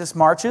have Jesus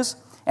marches,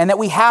 and that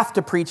we have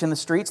to preach in the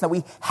streets, and that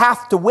we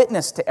have to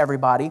witness to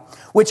everybody,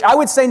 which I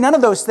would say none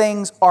of those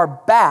things are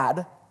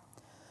bad.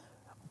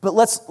 But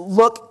let's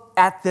look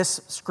at this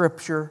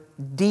Scripture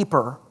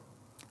deeper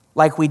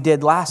like we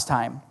did last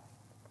time.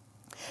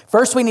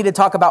 First, we need to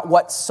talk about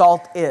what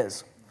salt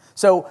is.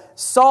 So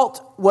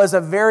salt was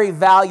a very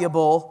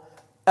valuable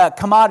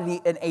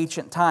commodity in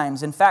ancient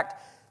times. In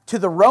fact, to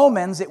the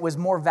Romans, it was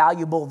more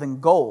valuable than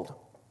gold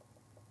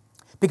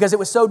because it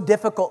was so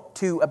difficult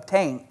to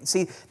obtain.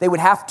 See, they would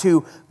have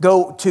to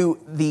go to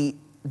the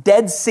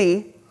Dead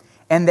Sea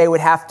and they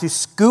would have to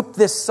scoop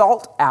this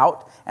salt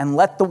out and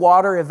let the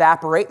water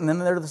evaporate, and then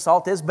there the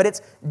salt is, but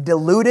it's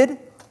diluted,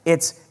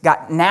 it's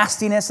got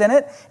nastiness in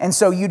it, and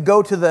so you'd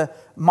go to the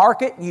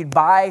market, you'd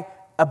buy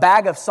a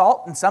bag of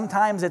salt, and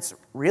sometimes it's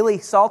really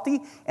salty,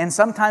 and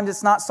sometimes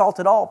it's not salt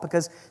at all,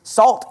 because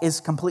salt is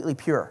completely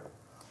pure.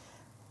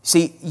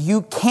 See,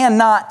 you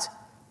cannot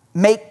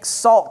make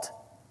salt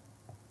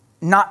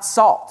not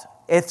salt.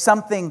 If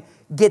something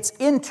gets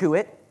into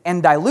it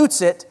and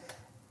dilutes it,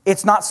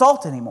 it's not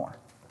salt anymore.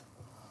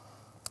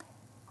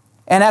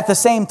 And at the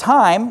same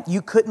time,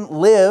 you couldn't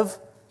live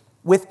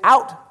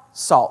without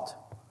salt.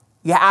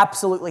 You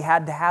absolutely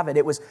had to have it.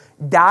 It was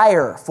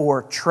dire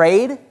for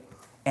trade.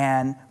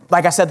 And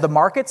like I said, the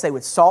markets, they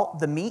would salt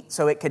the meat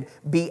so it could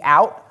be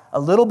out a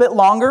little bit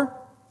longer.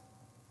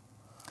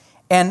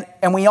 And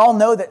we all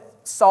know that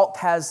salt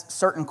has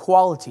certain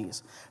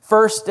qualities.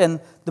 First, and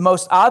the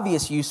most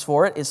obvious use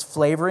for it is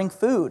flavoring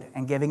food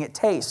and giving it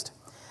taste.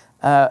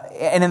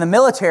 And in the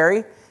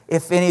military,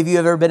 if any of you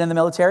have ever been in the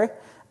military,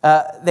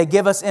 they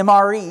give us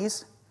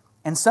MREs,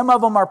 and some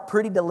of them are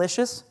pretty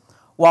delicious,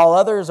 while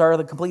others are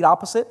the complete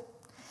opposite.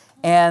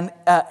 And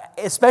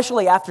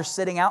especially after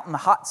sitting out in the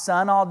hot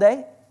sun all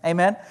day,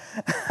 amen?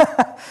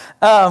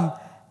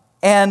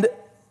 And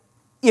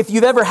if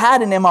you've ever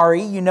had an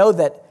MRE, you know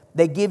that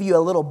they give you a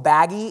little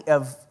baggie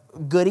of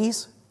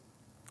goodies.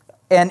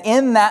 And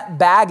in that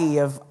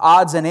baggie of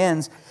odds and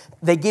ends,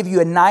 they give you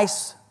a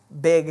nice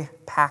big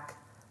pack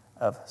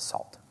of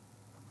salt.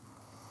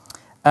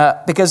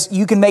 Because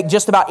you can make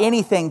just about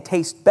anything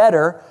taste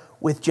better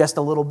with just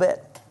a little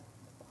bit.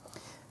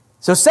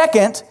 So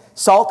second,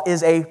 salt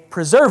is a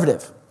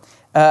preservative.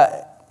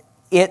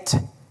 It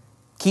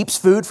keeps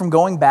food from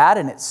going bad,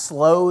 and it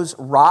slows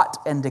rot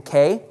and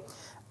decay.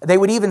 They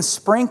would even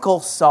sprinkle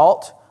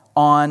salt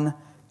on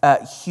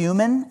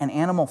human and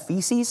animal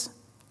feces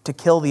to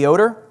kill the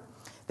odor.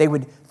 They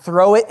would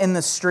throw it in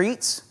the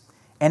streets,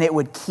 and it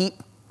would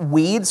keep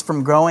weeds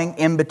from growing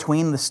in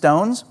between the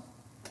stones.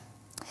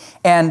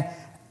 And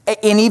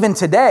even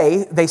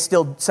today, they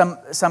still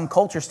some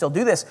cultures still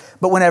do this.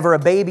 But whenever a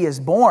baby is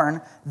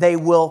born, they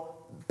will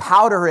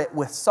powder it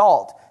with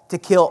salt to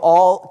kill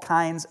all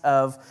kinds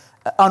of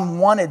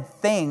unwanted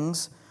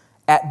things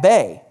at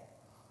bay.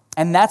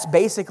 And that's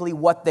basically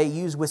what they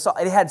use with salt.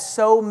 It had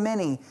so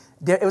many.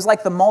 It was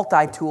like the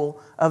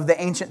multi-tool of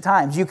the ancient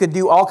times. You could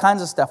do all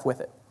kinds of stuff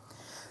with it.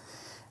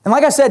 And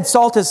like I said,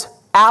 salt is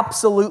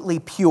absolutely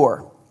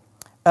pure.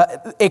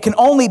 It can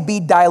only be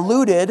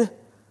diluted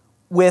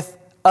with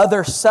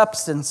other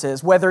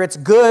substances. Whether it's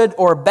good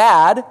or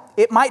bad,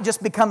 it might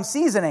just become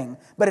seasoning,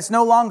 but it's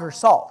no longer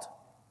salt.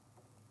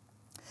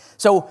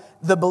 So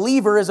the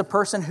believer is a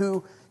person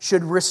who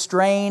should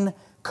restrain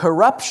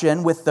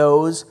corruption with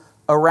those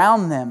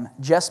around them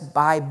just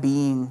by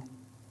being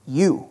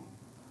you.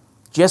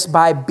 Just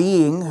by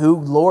being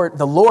who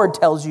the Lord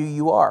tells you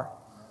you are.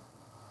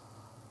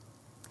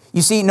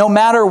 You see, no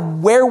matter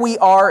where we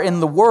are in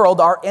the world,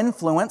 our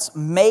influence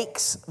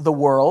makes the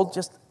world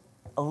just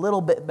a little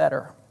bit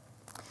better.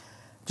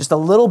 Just a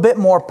little bit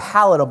more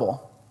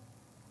palatable.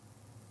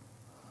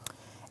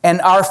 And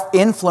our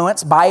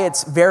influence, by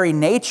its very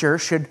nature,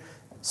 should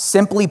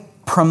simply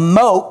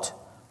promote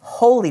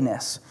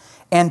holiness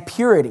and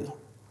purity.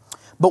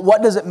 But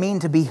what does it mean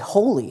to be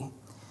holy?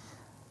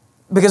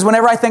 Because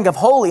whenever I think of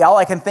holy, all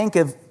I can think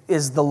of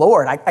is the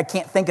Lord. I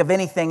can't think of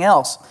anything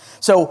else.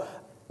 So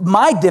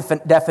my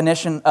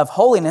definition of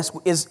holiness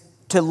is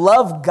to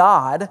love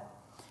God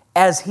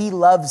as He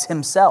loves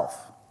Himself.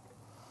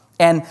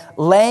 And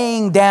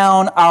laying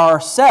down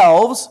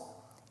ourselves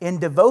in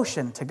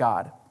devotion to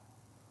God.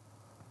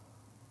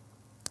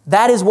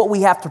 That is what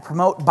we have to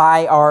promote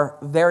by our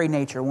very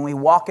nature. When we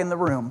walk in the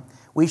room,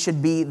 we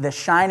should be the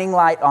shining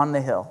light on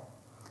the hill.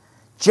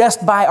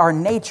 Just by our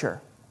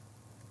nature.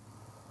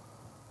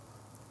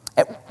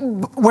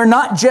 We're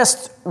not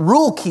just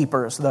rule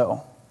keepers,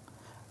 though.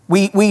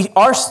 We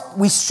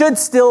should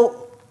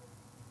still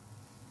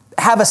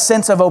have a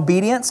sense of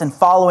obedience and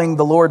following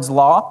the Lord's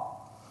law.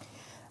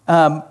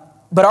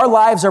 But our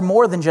lives are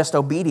more than just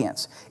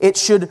obedience. It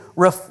should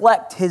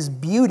reflect His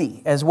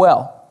beauty as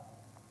well.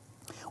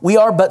 We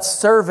are but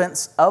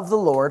servants of the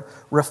Lord,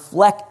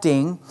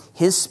 reflecting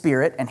His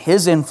Spirit and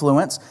His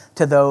influence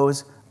to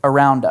those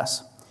around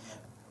us.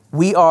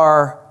 We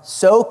are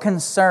so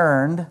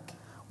concerned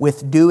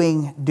with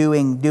doing,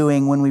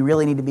 when we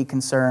really need to be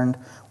concerned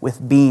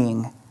with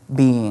being.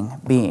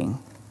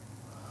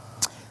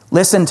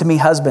 Listen to me,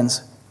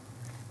 husbands.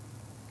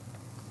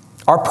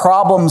 Our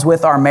problems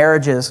with our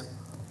marriages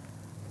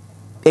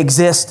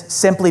exist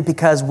simply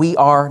because we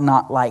are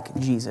not like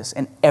Jesus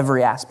in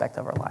every aspect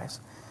of our lives.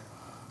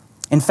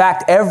 In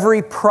fact,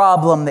 every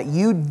problem that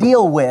you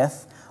deal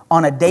with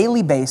on a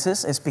daily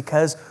basis is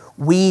because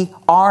we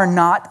are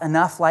not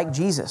enough like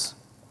Jesus.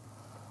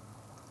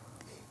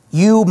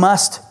 You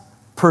must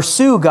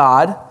pursue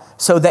God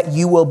so that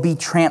you will be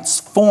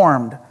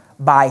transformed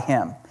by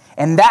Him.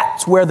 And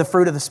that's where the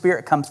fruit of the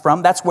Spirit comes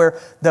from. That's where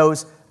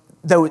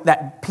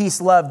that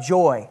peace, love,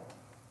 joy,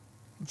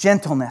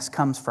 gentleness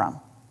comes from.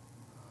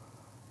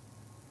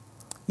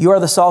 You are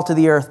the salt of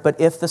the earth,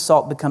 but if the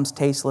salt becomes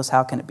tasteless,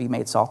 how can it be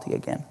made salty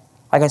again?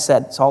 Like I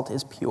said, salt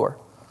is pure,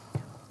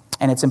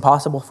 and it's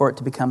impossible for it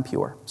to become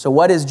pure. So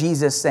what is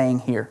Jesus saying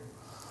here?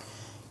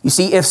 You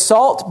see, if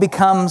salt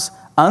becomes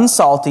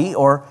unsalty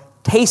or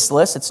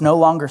tasteless, it's no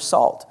longer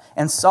salt.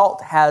 And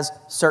salt has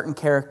certain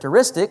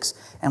characteristics,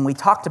 and we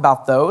talked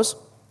about those.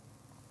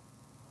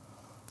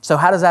 So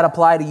how does that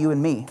apply to you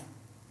and me?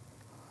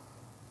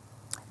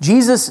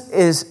 Jesus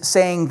is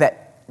saying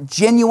that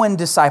genuine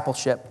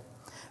discipleship,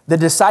 the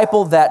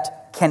disciple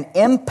that can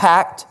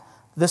impact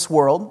this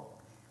world,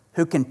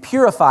 who can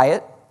purify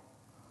it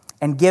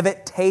and give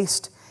it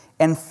taste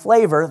and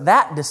flavor,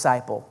 that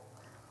disciple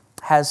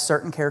has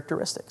certain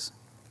characteristics.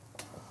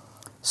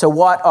 So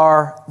what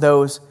are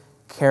those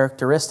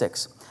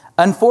characteristics?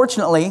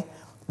 Unfortunately,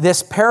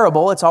 this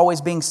parable, it's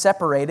always being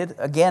separated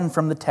again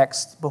from the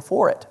text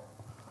before it.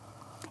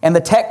 And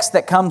the text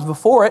that comes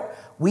before it,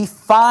 we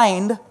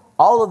find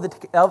all of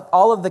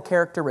the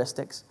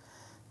characteristics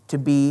to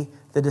be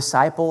the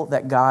disciple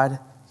that God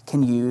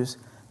can use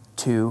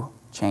to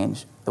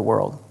change the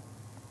world.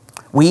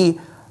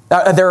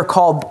 They're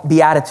called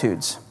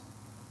Beatitudes,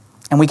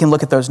 and we can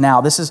look at those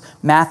now. This is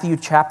Matthew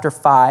chapter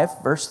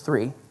 5, verse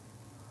 3.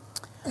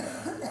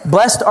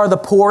 Blessed are the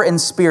poor in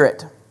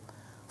spirit,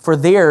 for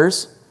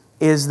theirs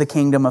is the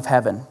kingdom of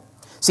heaven.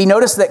 See,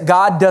 notice that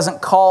God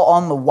doesn't call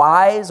on the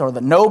wise or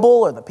the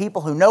noble or the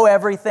people who know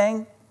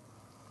everything,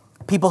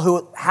 people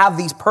who have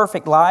these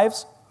perfect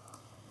lives,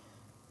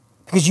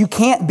 because you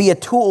can't be a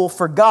tool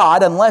for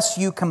God unless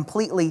you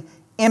completely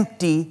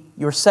empty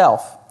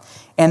yourself.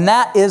 And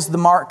that is the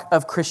mark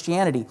of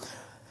Christianity.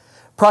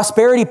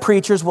 Prosperity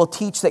preachers will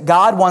teach that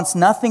God wants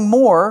nothing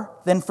more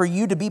than for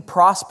you to be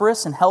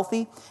prosperous and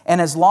healthy,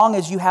 and as long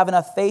as you have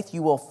enough faith,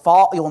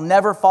 you'll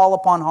never fall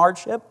upon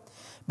hardship.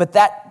 But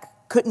that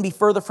couldn't be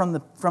further from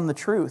the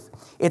truth.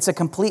 It's a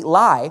complete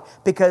lie,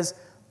 because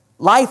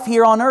life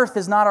here on earth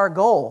is not our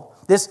goal.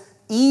 This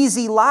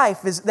easy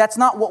life, that's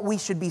not what we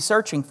should be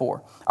searching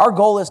for. Our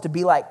goal is to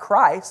be like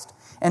Christ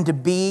and to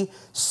be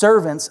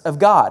servants of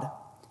God.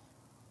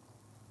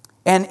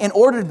 And in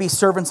order to be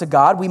servants of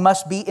God, we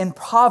must be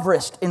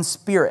impoverished in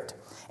spirit.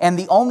 And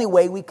the only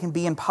way we can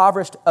be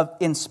impoverished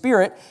in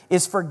spirit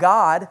is for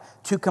God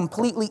to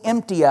completely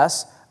empty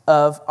us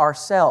of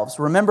ourselves.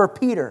 Remember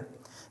Peter.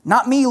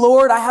 Not me,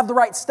 Lord, I have the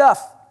right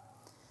stuff.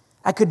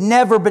 I could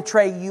never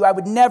betray you. I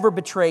would never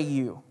betray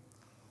you.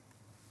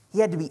 He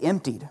had to be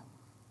emptied.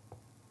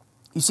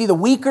 You see, the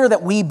weaker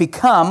that we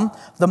become,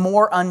 the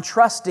more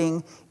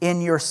untrusting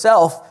in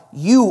yourself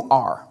you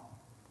are.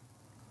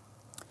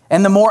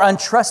 And the more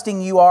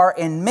untrusting you are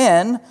in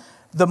men,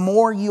 the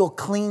more you'll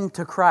cling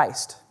to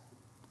Christ.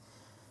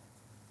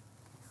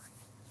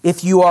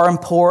 If you are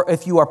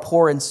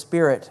poor in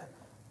spirit,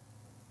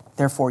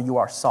 therefore you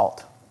are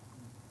salt.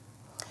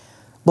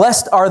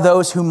 Blessed are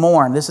those who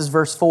mourn. This is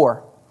verse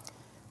 4.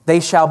 They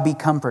shall be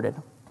comforted.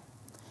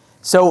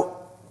 So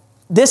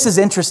this is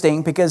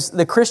interesting because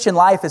the Christian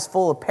life is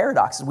full of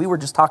paradoxes. We were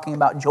just talking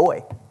about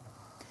joy.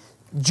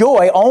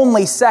 Joy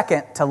only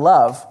second to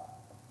love,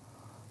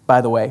 by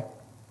the way.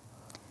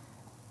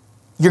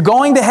 You're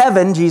going to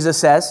heaven, Jesus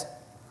says,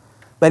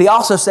 but he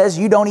also says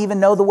you don't even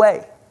know the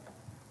way.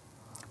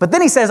 But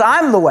then he says,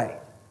 I'm the way.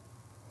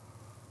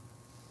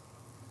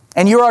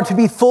 And you are to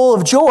be full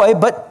of joy,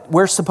 but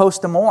we're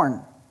supposed to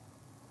mourn.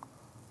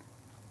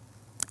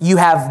 You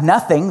have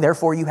nothing,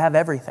 therefore you have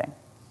everything.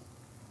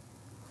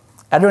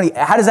 How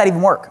does that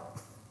even work?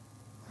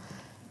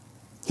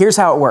 Here's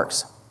how it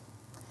works.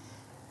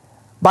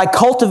 By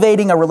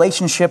cultivating a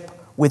relationship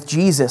with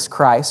Jesus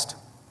Christ,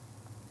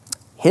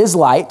 His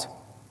light,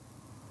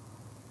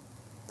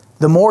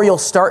 the more you'll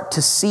start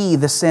to see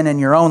the sin in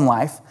your own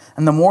life,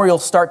 and the more you'll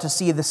start to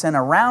see the sin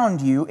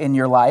around you in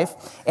your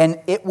life, and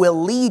it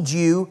will lead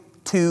you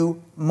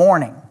to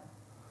mourning.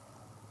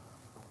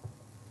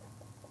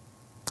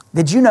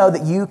 Did you know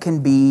that you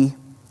can be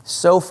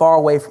so far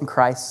away from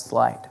Christ's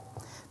light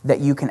that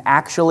you can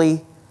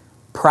actually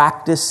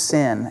practice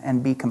sin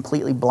and be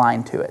completely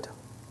blind to it?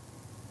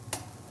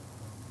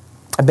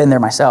 I've been there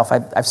myself.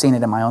 I've seen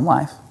it in my own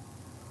life.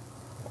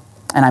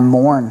 And I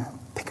mourn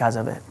because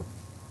of it.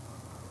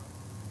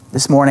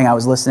 This morning I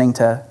was listening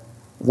to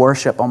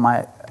worship on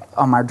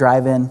my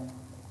drive-in.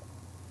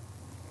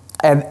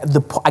 And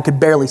I could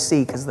barely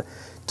see because the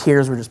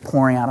tears were just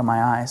pouring out of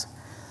my eyes.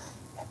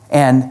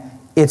 And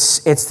it's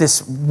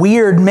this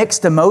weird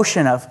mixed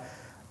emotion of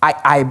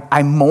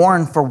I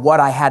mourn for what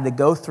I had to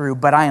go through,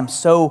 but I am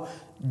so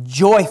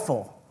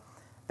joyful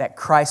that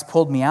Christ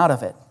pulled me out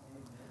of it.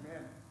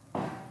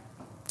 Amen.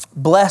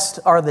 Blessed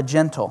are the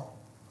gentle,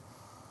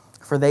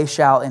 for they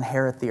shall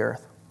inherit the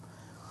earth.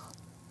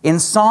 In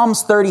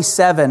Psalms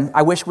 37,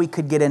 I wish we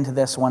could get into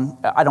this one.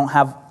 I don't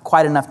have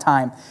quite enough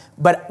time.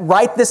 But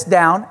write this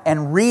down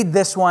and read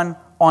this one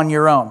on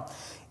your own.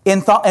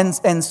 In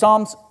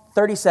Psalms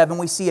 37,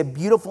 we see a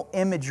beautiful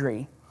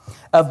imagery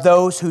of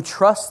those who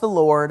trust the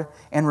Lord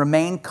and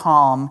remain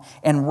calm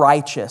and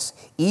righteous,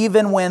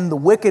 even when the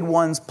wicked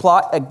ones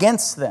plot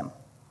against them.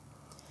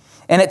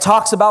 And it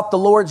talks about the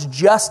Lord's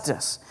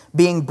justice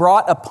being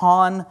brought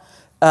upon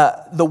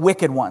the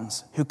wicked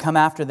ones who come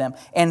after them.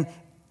 And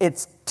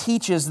it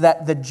teaches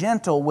that the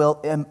gentle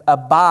will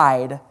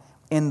abide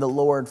in the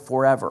Lord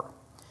forever.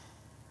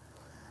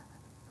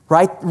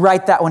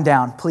 Write that one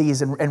down,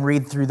 please, and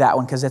read through that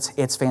one because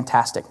it's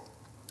fantastic,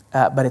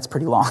 but it's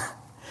pretty long.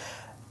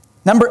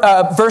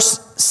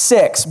 Verse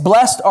 6,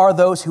 blessed are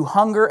those who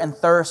hunger and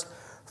thirst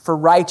for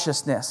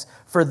righteousness,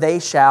 for they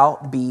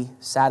shall be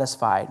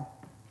satisfied.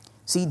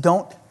 See,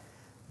 don't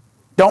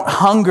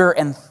hunger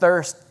and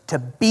thirst to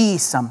be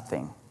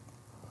something.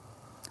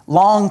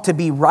 Long to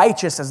be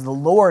righteous as the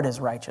Lord is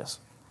righteous.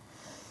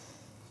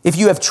 If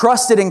you have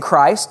trusted in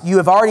Christ, you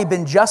have already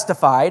been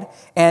justified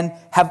and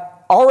have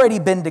already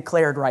been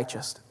declared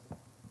righteous.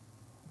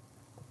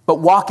 But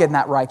walk in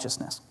that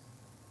righteousness.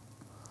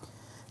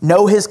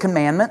 Know His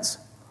commandments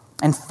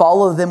and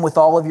follow them with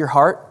all of your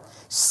heart.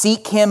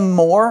 Seek Him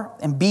more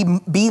and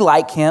be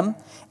like Him.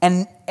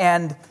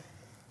 And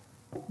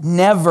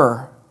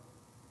never,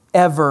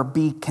 ever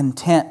be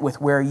content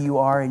with where you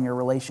are in your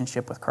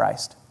relationship with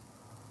Christ.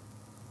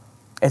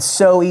 It's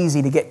so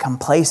easy to get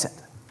complacent.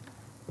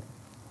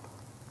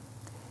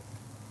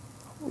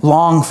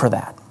 Long for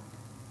that.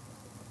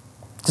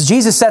 Because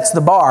Jesus sets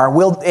the bar,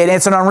 and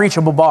it's an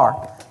unreachable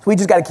bar. So we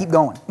just got to keep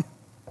going.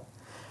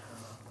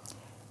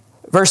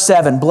 Verse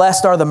 7,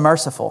 blessed are the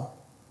merciful,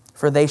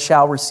 for they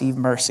shall receive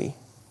mercy.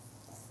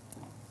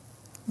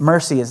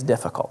 Mercy is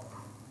difficult,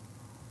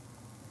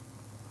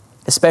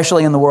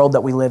 especially in the world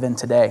that we live in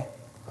today.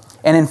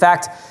 And in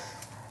fact,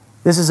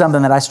 this is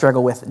something that I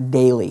struggle with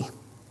daily.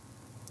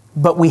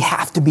 But we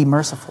have to be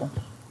merciful.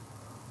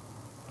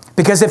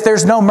 Because if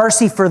there's no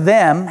mercy for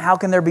them, how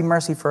can there be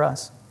mercy for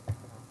us?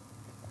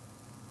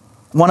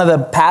 One of the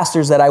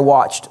pastors that I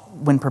watched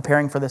when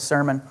preparing for this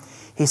sermon,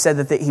 he said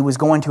that he was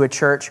going to a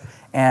church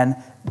and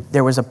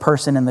there was a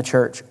person in the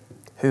church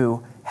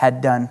who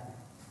had done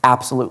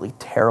absolutely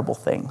terrible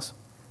things.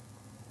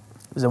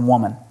 It was a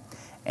woman,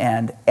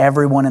 and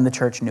everyone in the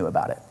church knew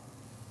about it.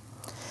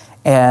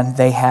 And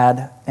they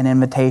had an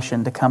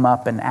invitation to come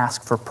up and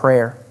ask for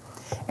prayer.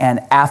 And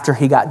after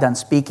he got done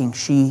speaking,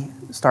 she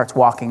starts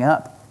walking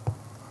up.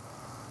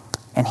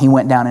 And he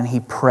went down and he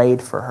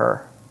prayed for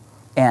her.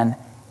 And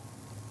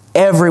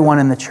everyone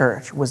in the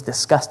church was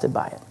disgusted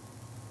by it.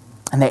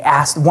 And they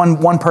asked,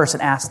 one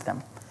person asked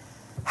them,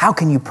 how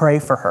can you pray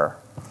for her?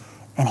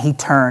 And he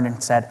turned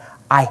and said,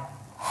 I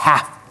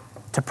have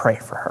to pray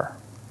for her.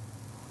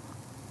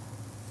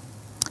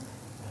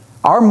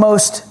 Our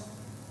most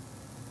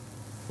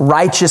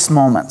righteous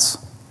moments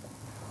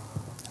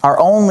are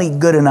only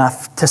good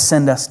enough to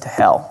send us to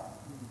hell.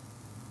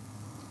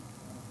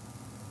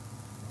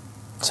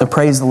 So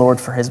praise the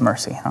Lord for His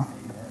mercy, huh?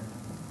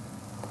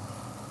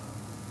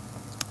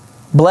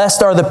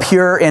 Blessed are the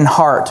pure in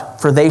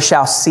heart, for they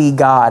shall see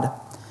God.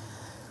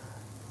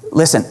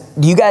 Listen,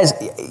 do you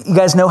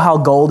guys know how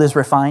gold is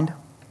refined?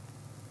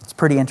 It's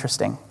pretty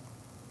interesting.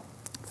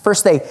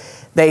 First, they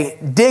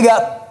dig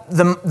up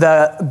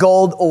the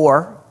gold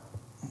ore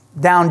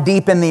down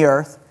deep in the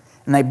earth,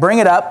 and they bring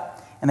it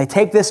up, and they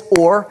take this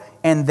ore,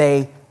 and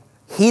they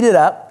heat it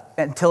up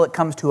until it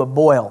comes to a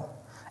boil.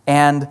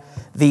 And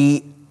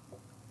the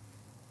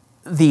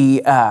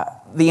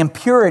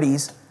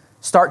impurities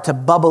start to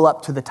bubble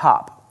up to the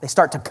top. They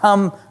start to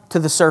come to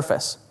the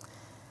surface.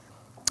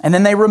 And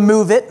then they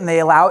remove it and they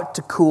allow it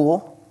to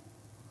cool.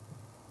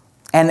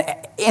 And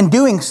in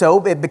doing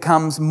so, it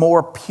becomes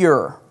more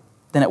pure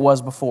than it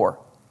was before.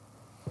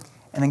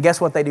 And then guess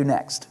what they do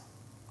next?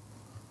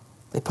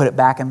 They put it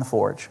back in the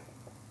forge.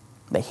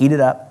 They heat it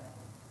up,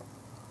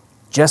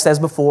 just as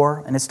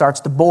before, and it starts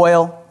to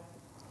boil.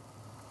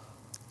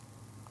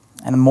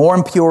 And the more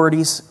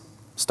impurities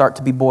start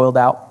to be boiled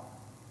out.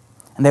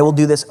 And they will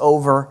do this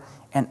over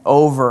and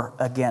over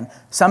again.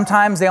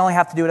 Sometimes they only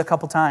have to do it a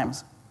couple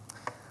times.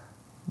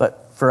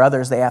 But for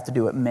others, they have to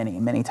do it many,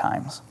 many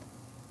times.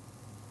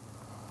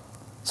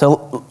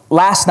 So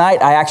last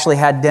night, I actually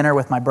had dinner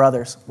with my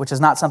brothers, which is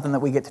not something that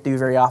we get to do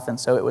very often.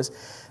 So it was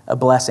a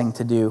blessing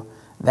to do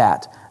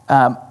that.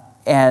 My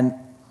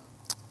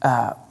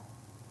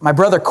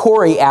brother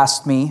Corey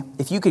asked me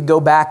if you could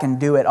go back and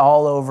do it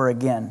all over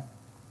again.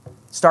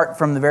 Start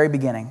from the very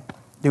beginning.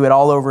 Do it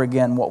all over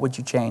again. What would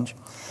you change?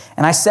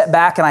 And I sat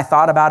back and I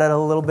thought about it a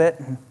little bit.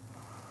 And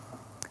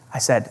I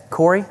said,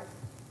 Corey,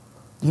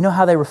 do you know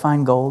how they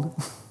refine gold?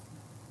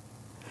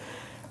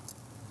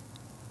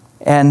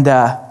 And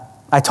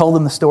I told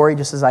him the story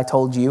just as I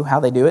told you how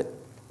they do it.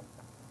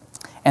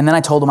 And then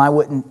I told him I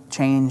wouldn't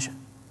change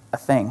a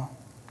thing.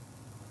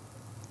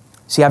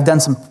 See, I've done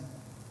some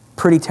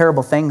pretty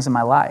terrible things in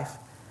my life.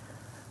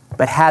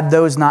 But had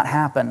those not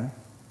happened,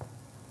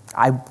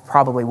 I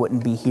probably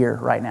wouldn't be here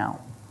right now.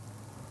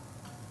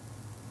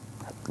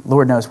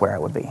 Lord knows where I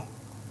would be.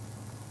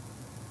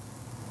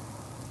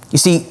 You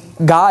see,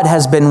 God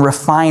has been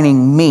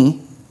refining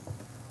me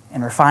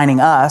and refining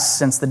us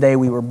since the day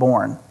we were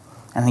born.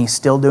 And He's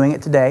still doing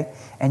it today.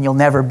 And you'll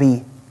never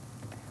be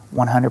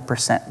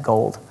 100%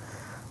 gold.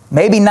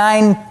 Maybe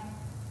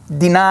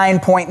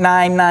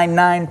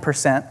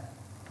 99.999%.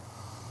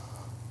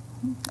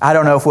 I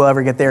don't know if we'll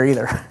ever get there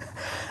either.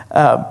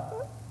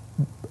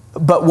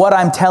 But what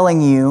I'm telling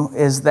you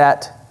is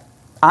that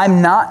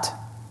I'm not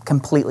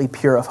completely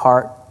pure of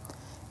heart,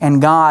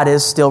 and God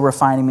is still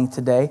refining me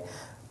today.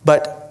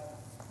 But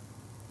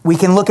we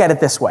can look at it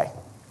this way.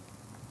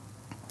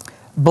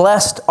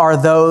 Blessed are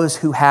those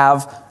who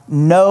have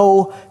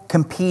no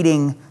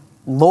competing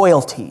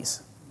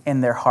loyalties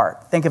in their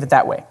heart. Think of it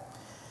that way.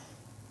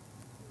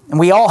 And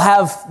we all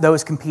have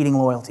those competing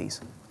loyalties.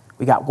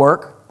 We got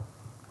work,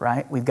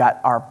 right? We've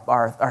got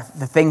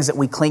the things that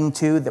we cling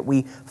to, that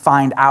we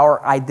find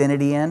our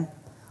identity in.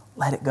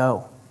 Let it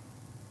go.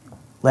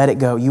 Let it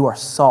go. You are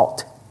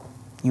salt.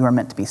 You are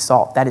meant to be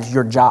salt. That is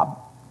your job.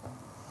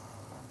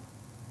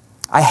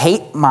 I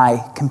hate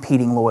my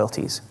competing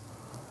loyalties.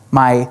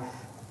 My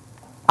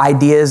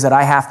ideas that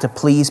I have to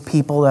please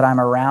people that I'm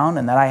around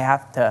and that I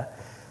have to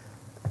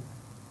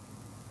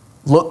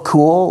look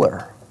cool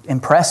or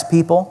impress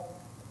people.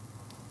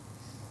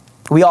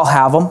 We all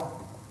have them.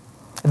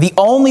 The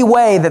only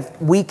way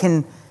that we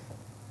can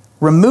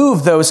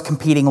remove those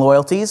competing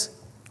loyalties,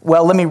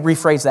 well, let me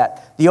rephrase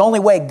that. The only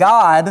way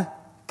God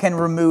can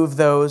remove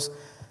those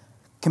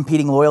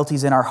competing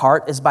loyalties in our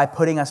heart is by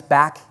putting us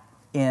back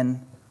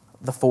in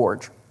the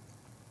forge.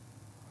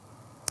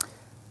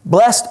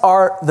 Blessed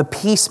are the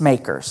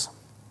peacemakers,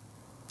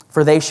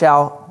 for they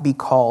shall be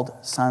called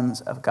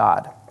sons of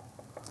God.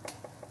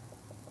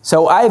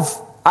 So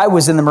I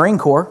was in the Marine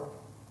Corps,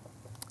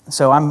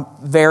 so I'm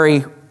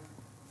very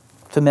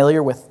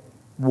familiar with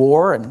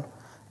war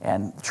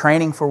and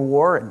training for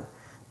war and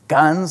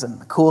guns and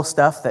the cool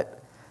stuff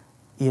that,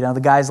 the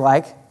guys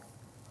like.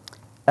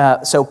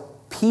 So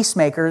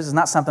peacemakers is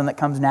not something that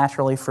comes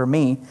naturally for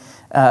me.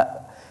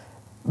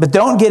 But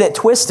don't get it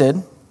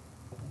twisted.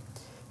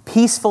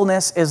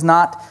 Peacefulness is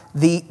not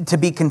to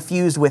be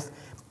confused with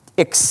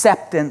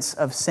acceptance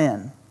of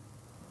sin.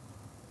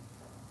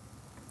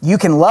 You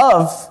can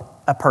love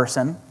a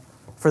person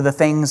for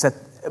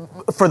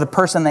the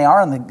person they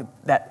are and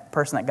that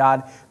person that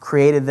God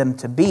created them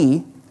to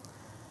be.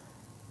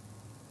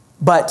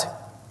 But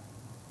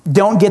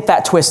don't get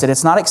that twisted.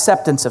 It's not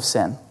acceptance of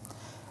sin.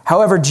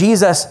 However,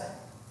 Jesus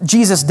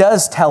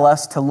does tell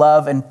us to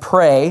love and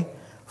pray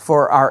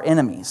for our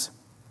enemies.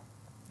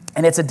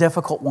 And it's a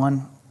difficult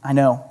one, I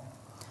know.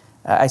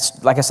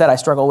 Like I said, I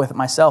struggle with it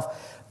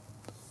myself.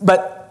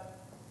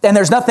 And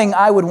there's nothing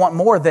I would want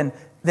more than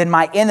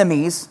my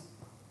enemies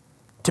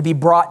to be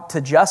brought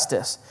to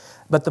justice.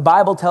 But the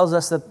Bible tells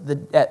us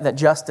that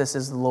justice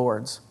is the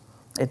Lord's.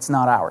 It's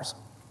not ours.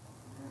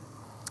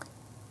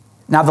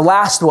 Now the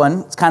last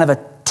one, it's kind of a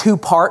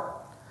two-part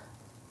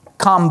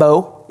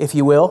combo, if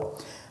you will.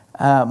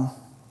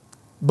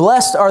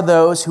 Blessed are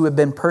those who have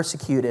been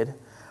persecuted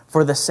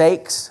for the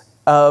sake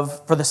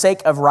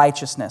of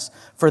righteousness,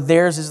 for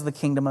theirs is the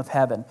kingdom of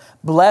heaven.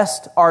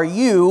 Blessed are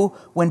you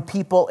when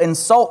people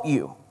insult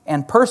you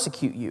and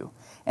persecute you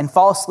and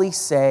falsely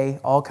say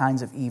all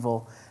kinds of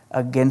evil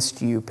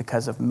against you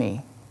because of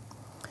me.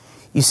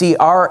 You see,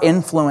 our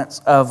influence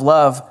of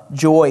love,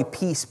 joy,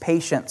 peace,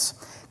 patience,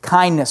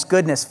 kindness,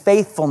 goodness,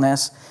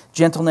 faithfulness,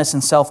 gentleness,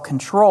 and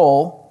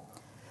self-control,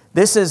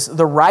 this is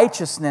the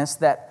righteousness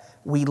that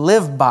we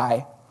live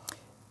by.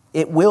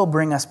 It will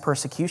bring us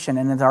persecution,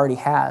 and it already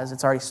has.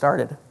 It's already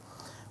started.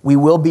 We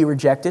will be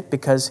rejected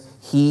because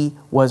he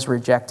was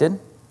rejected,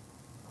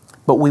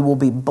 but we will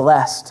be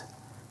blessed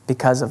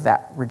because of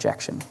that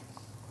rejection.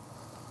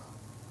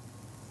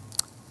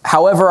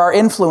 However, our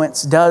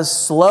influence does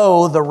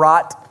slow the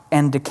rot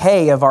and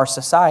decay of our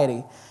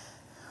society.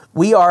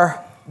 We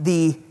are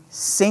the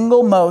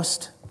single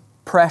most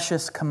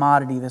precious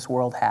commodity this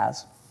world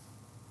has.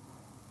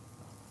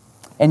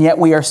 And yet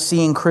we are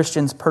seeing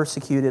Christians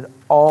persecuted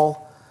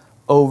all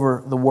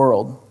over the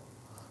world.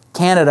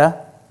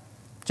 Canada,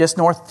 just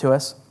north to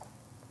us,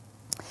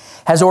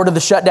 has ordered the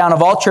shutdown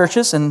of all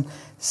churches, and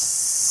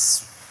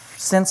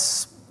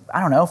since,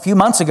 a few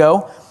months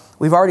ago,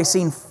 we've already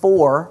seen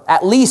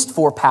at least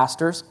four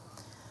pastors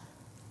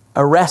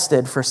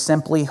arrested for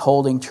simply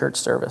holding church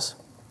service.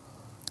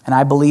 And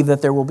I believe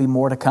that there will be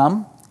more to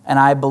come, and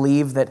I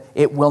believe that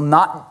it will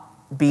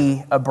not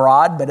be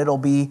abroad, but it'll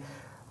be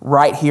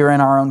right here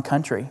in our own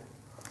country.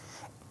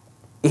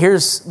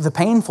 Here's the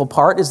painful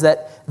part, is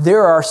that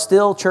there are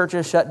still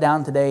churches shut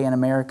down today in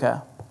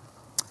America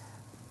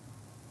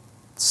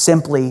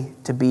simply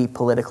to be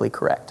politically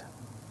correct.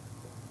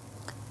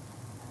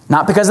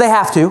 Not because they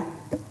have to.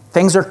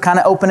 Things are kind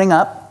of opening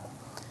up.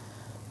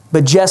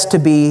 But just to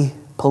be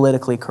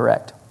politically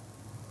correct.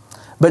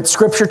 But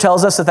Scripture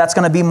tells us that that's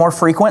going to be more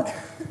frequent.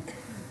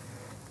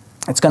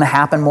 It's going to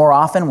happen more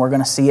often. We're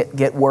going to see it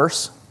get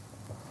worse.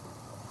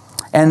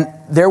 And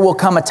there will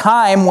come a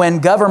time when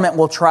government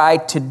will try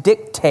to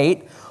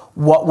dictate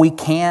what we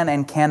can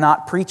and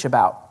cannot preach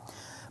about.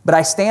 But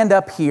I stand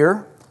up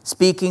here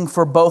speaking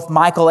for both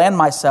Michael and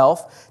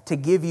myself to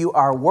give you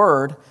our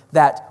word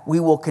that we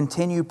will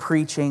continue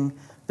preaching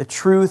the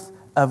truth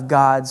of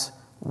God's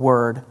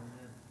word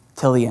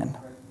till the end.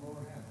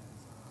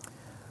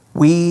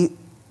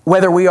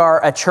 Whether we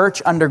are a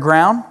church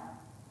underground,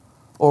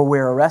 or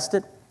we're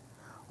arrested,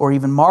 or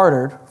even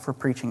martyred for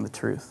preaching the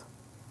truth.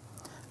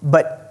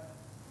 But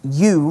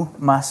you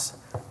must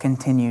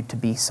continue to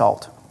be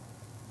salt.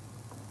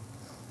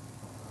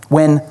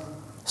 When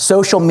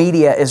social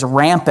media is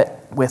rampant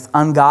with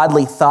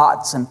ungodly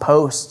thoughts and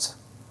posts,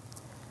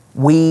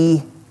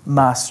 we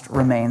must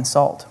remain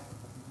salt.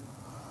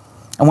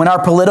 And when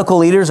our political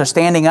leaders are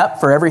standing up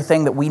for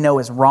everything that we know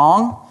is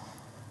wrong,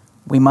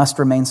 we must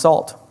remain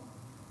salt.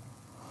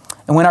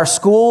 And when our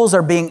schools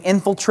are being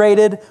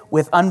infiltrated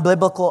with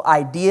unbiblical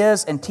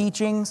ideas and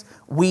teachings,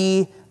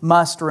 we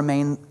must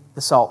remain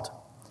the salt.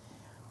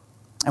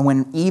 And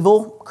when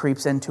evil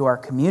creeps into our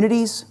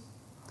communities,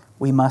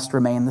 we must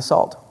remain the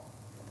salt.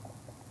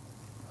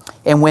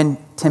 And when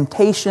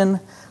temptation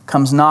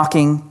comes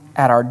knocking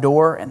at our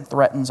door and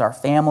threatens our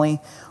family,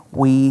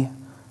 we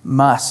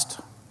must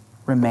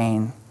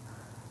remain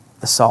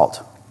the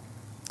salt.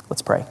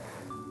 Let's pray.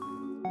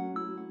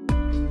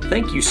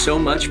 Thank you so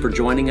much for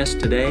joining us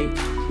today.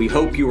 We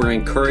hope you are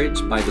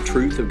encouraged by the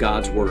truth of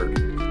God's Word.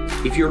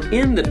 If you're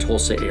in the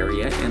Tulsa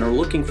area and are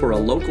looking for a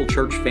local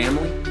church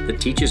family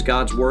that teaches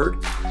God's Word,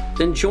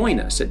 then join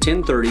us at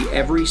 10:30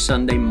 every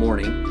Sunday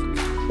morning.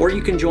 Or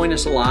you can join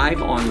us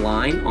live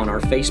online on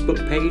our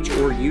Facebook page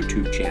or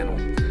YouTube channel.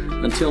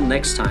 Until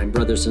next time,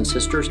 brothers and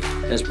sisters,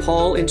 as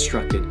Paul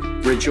instructed,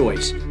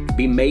 rejoice,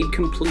 be made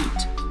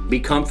complete,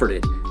 be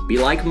comforted, be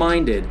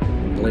like-minded,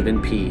 and live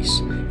in peace.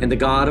 And the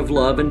God of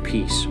love and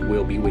peace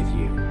will be with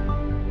you.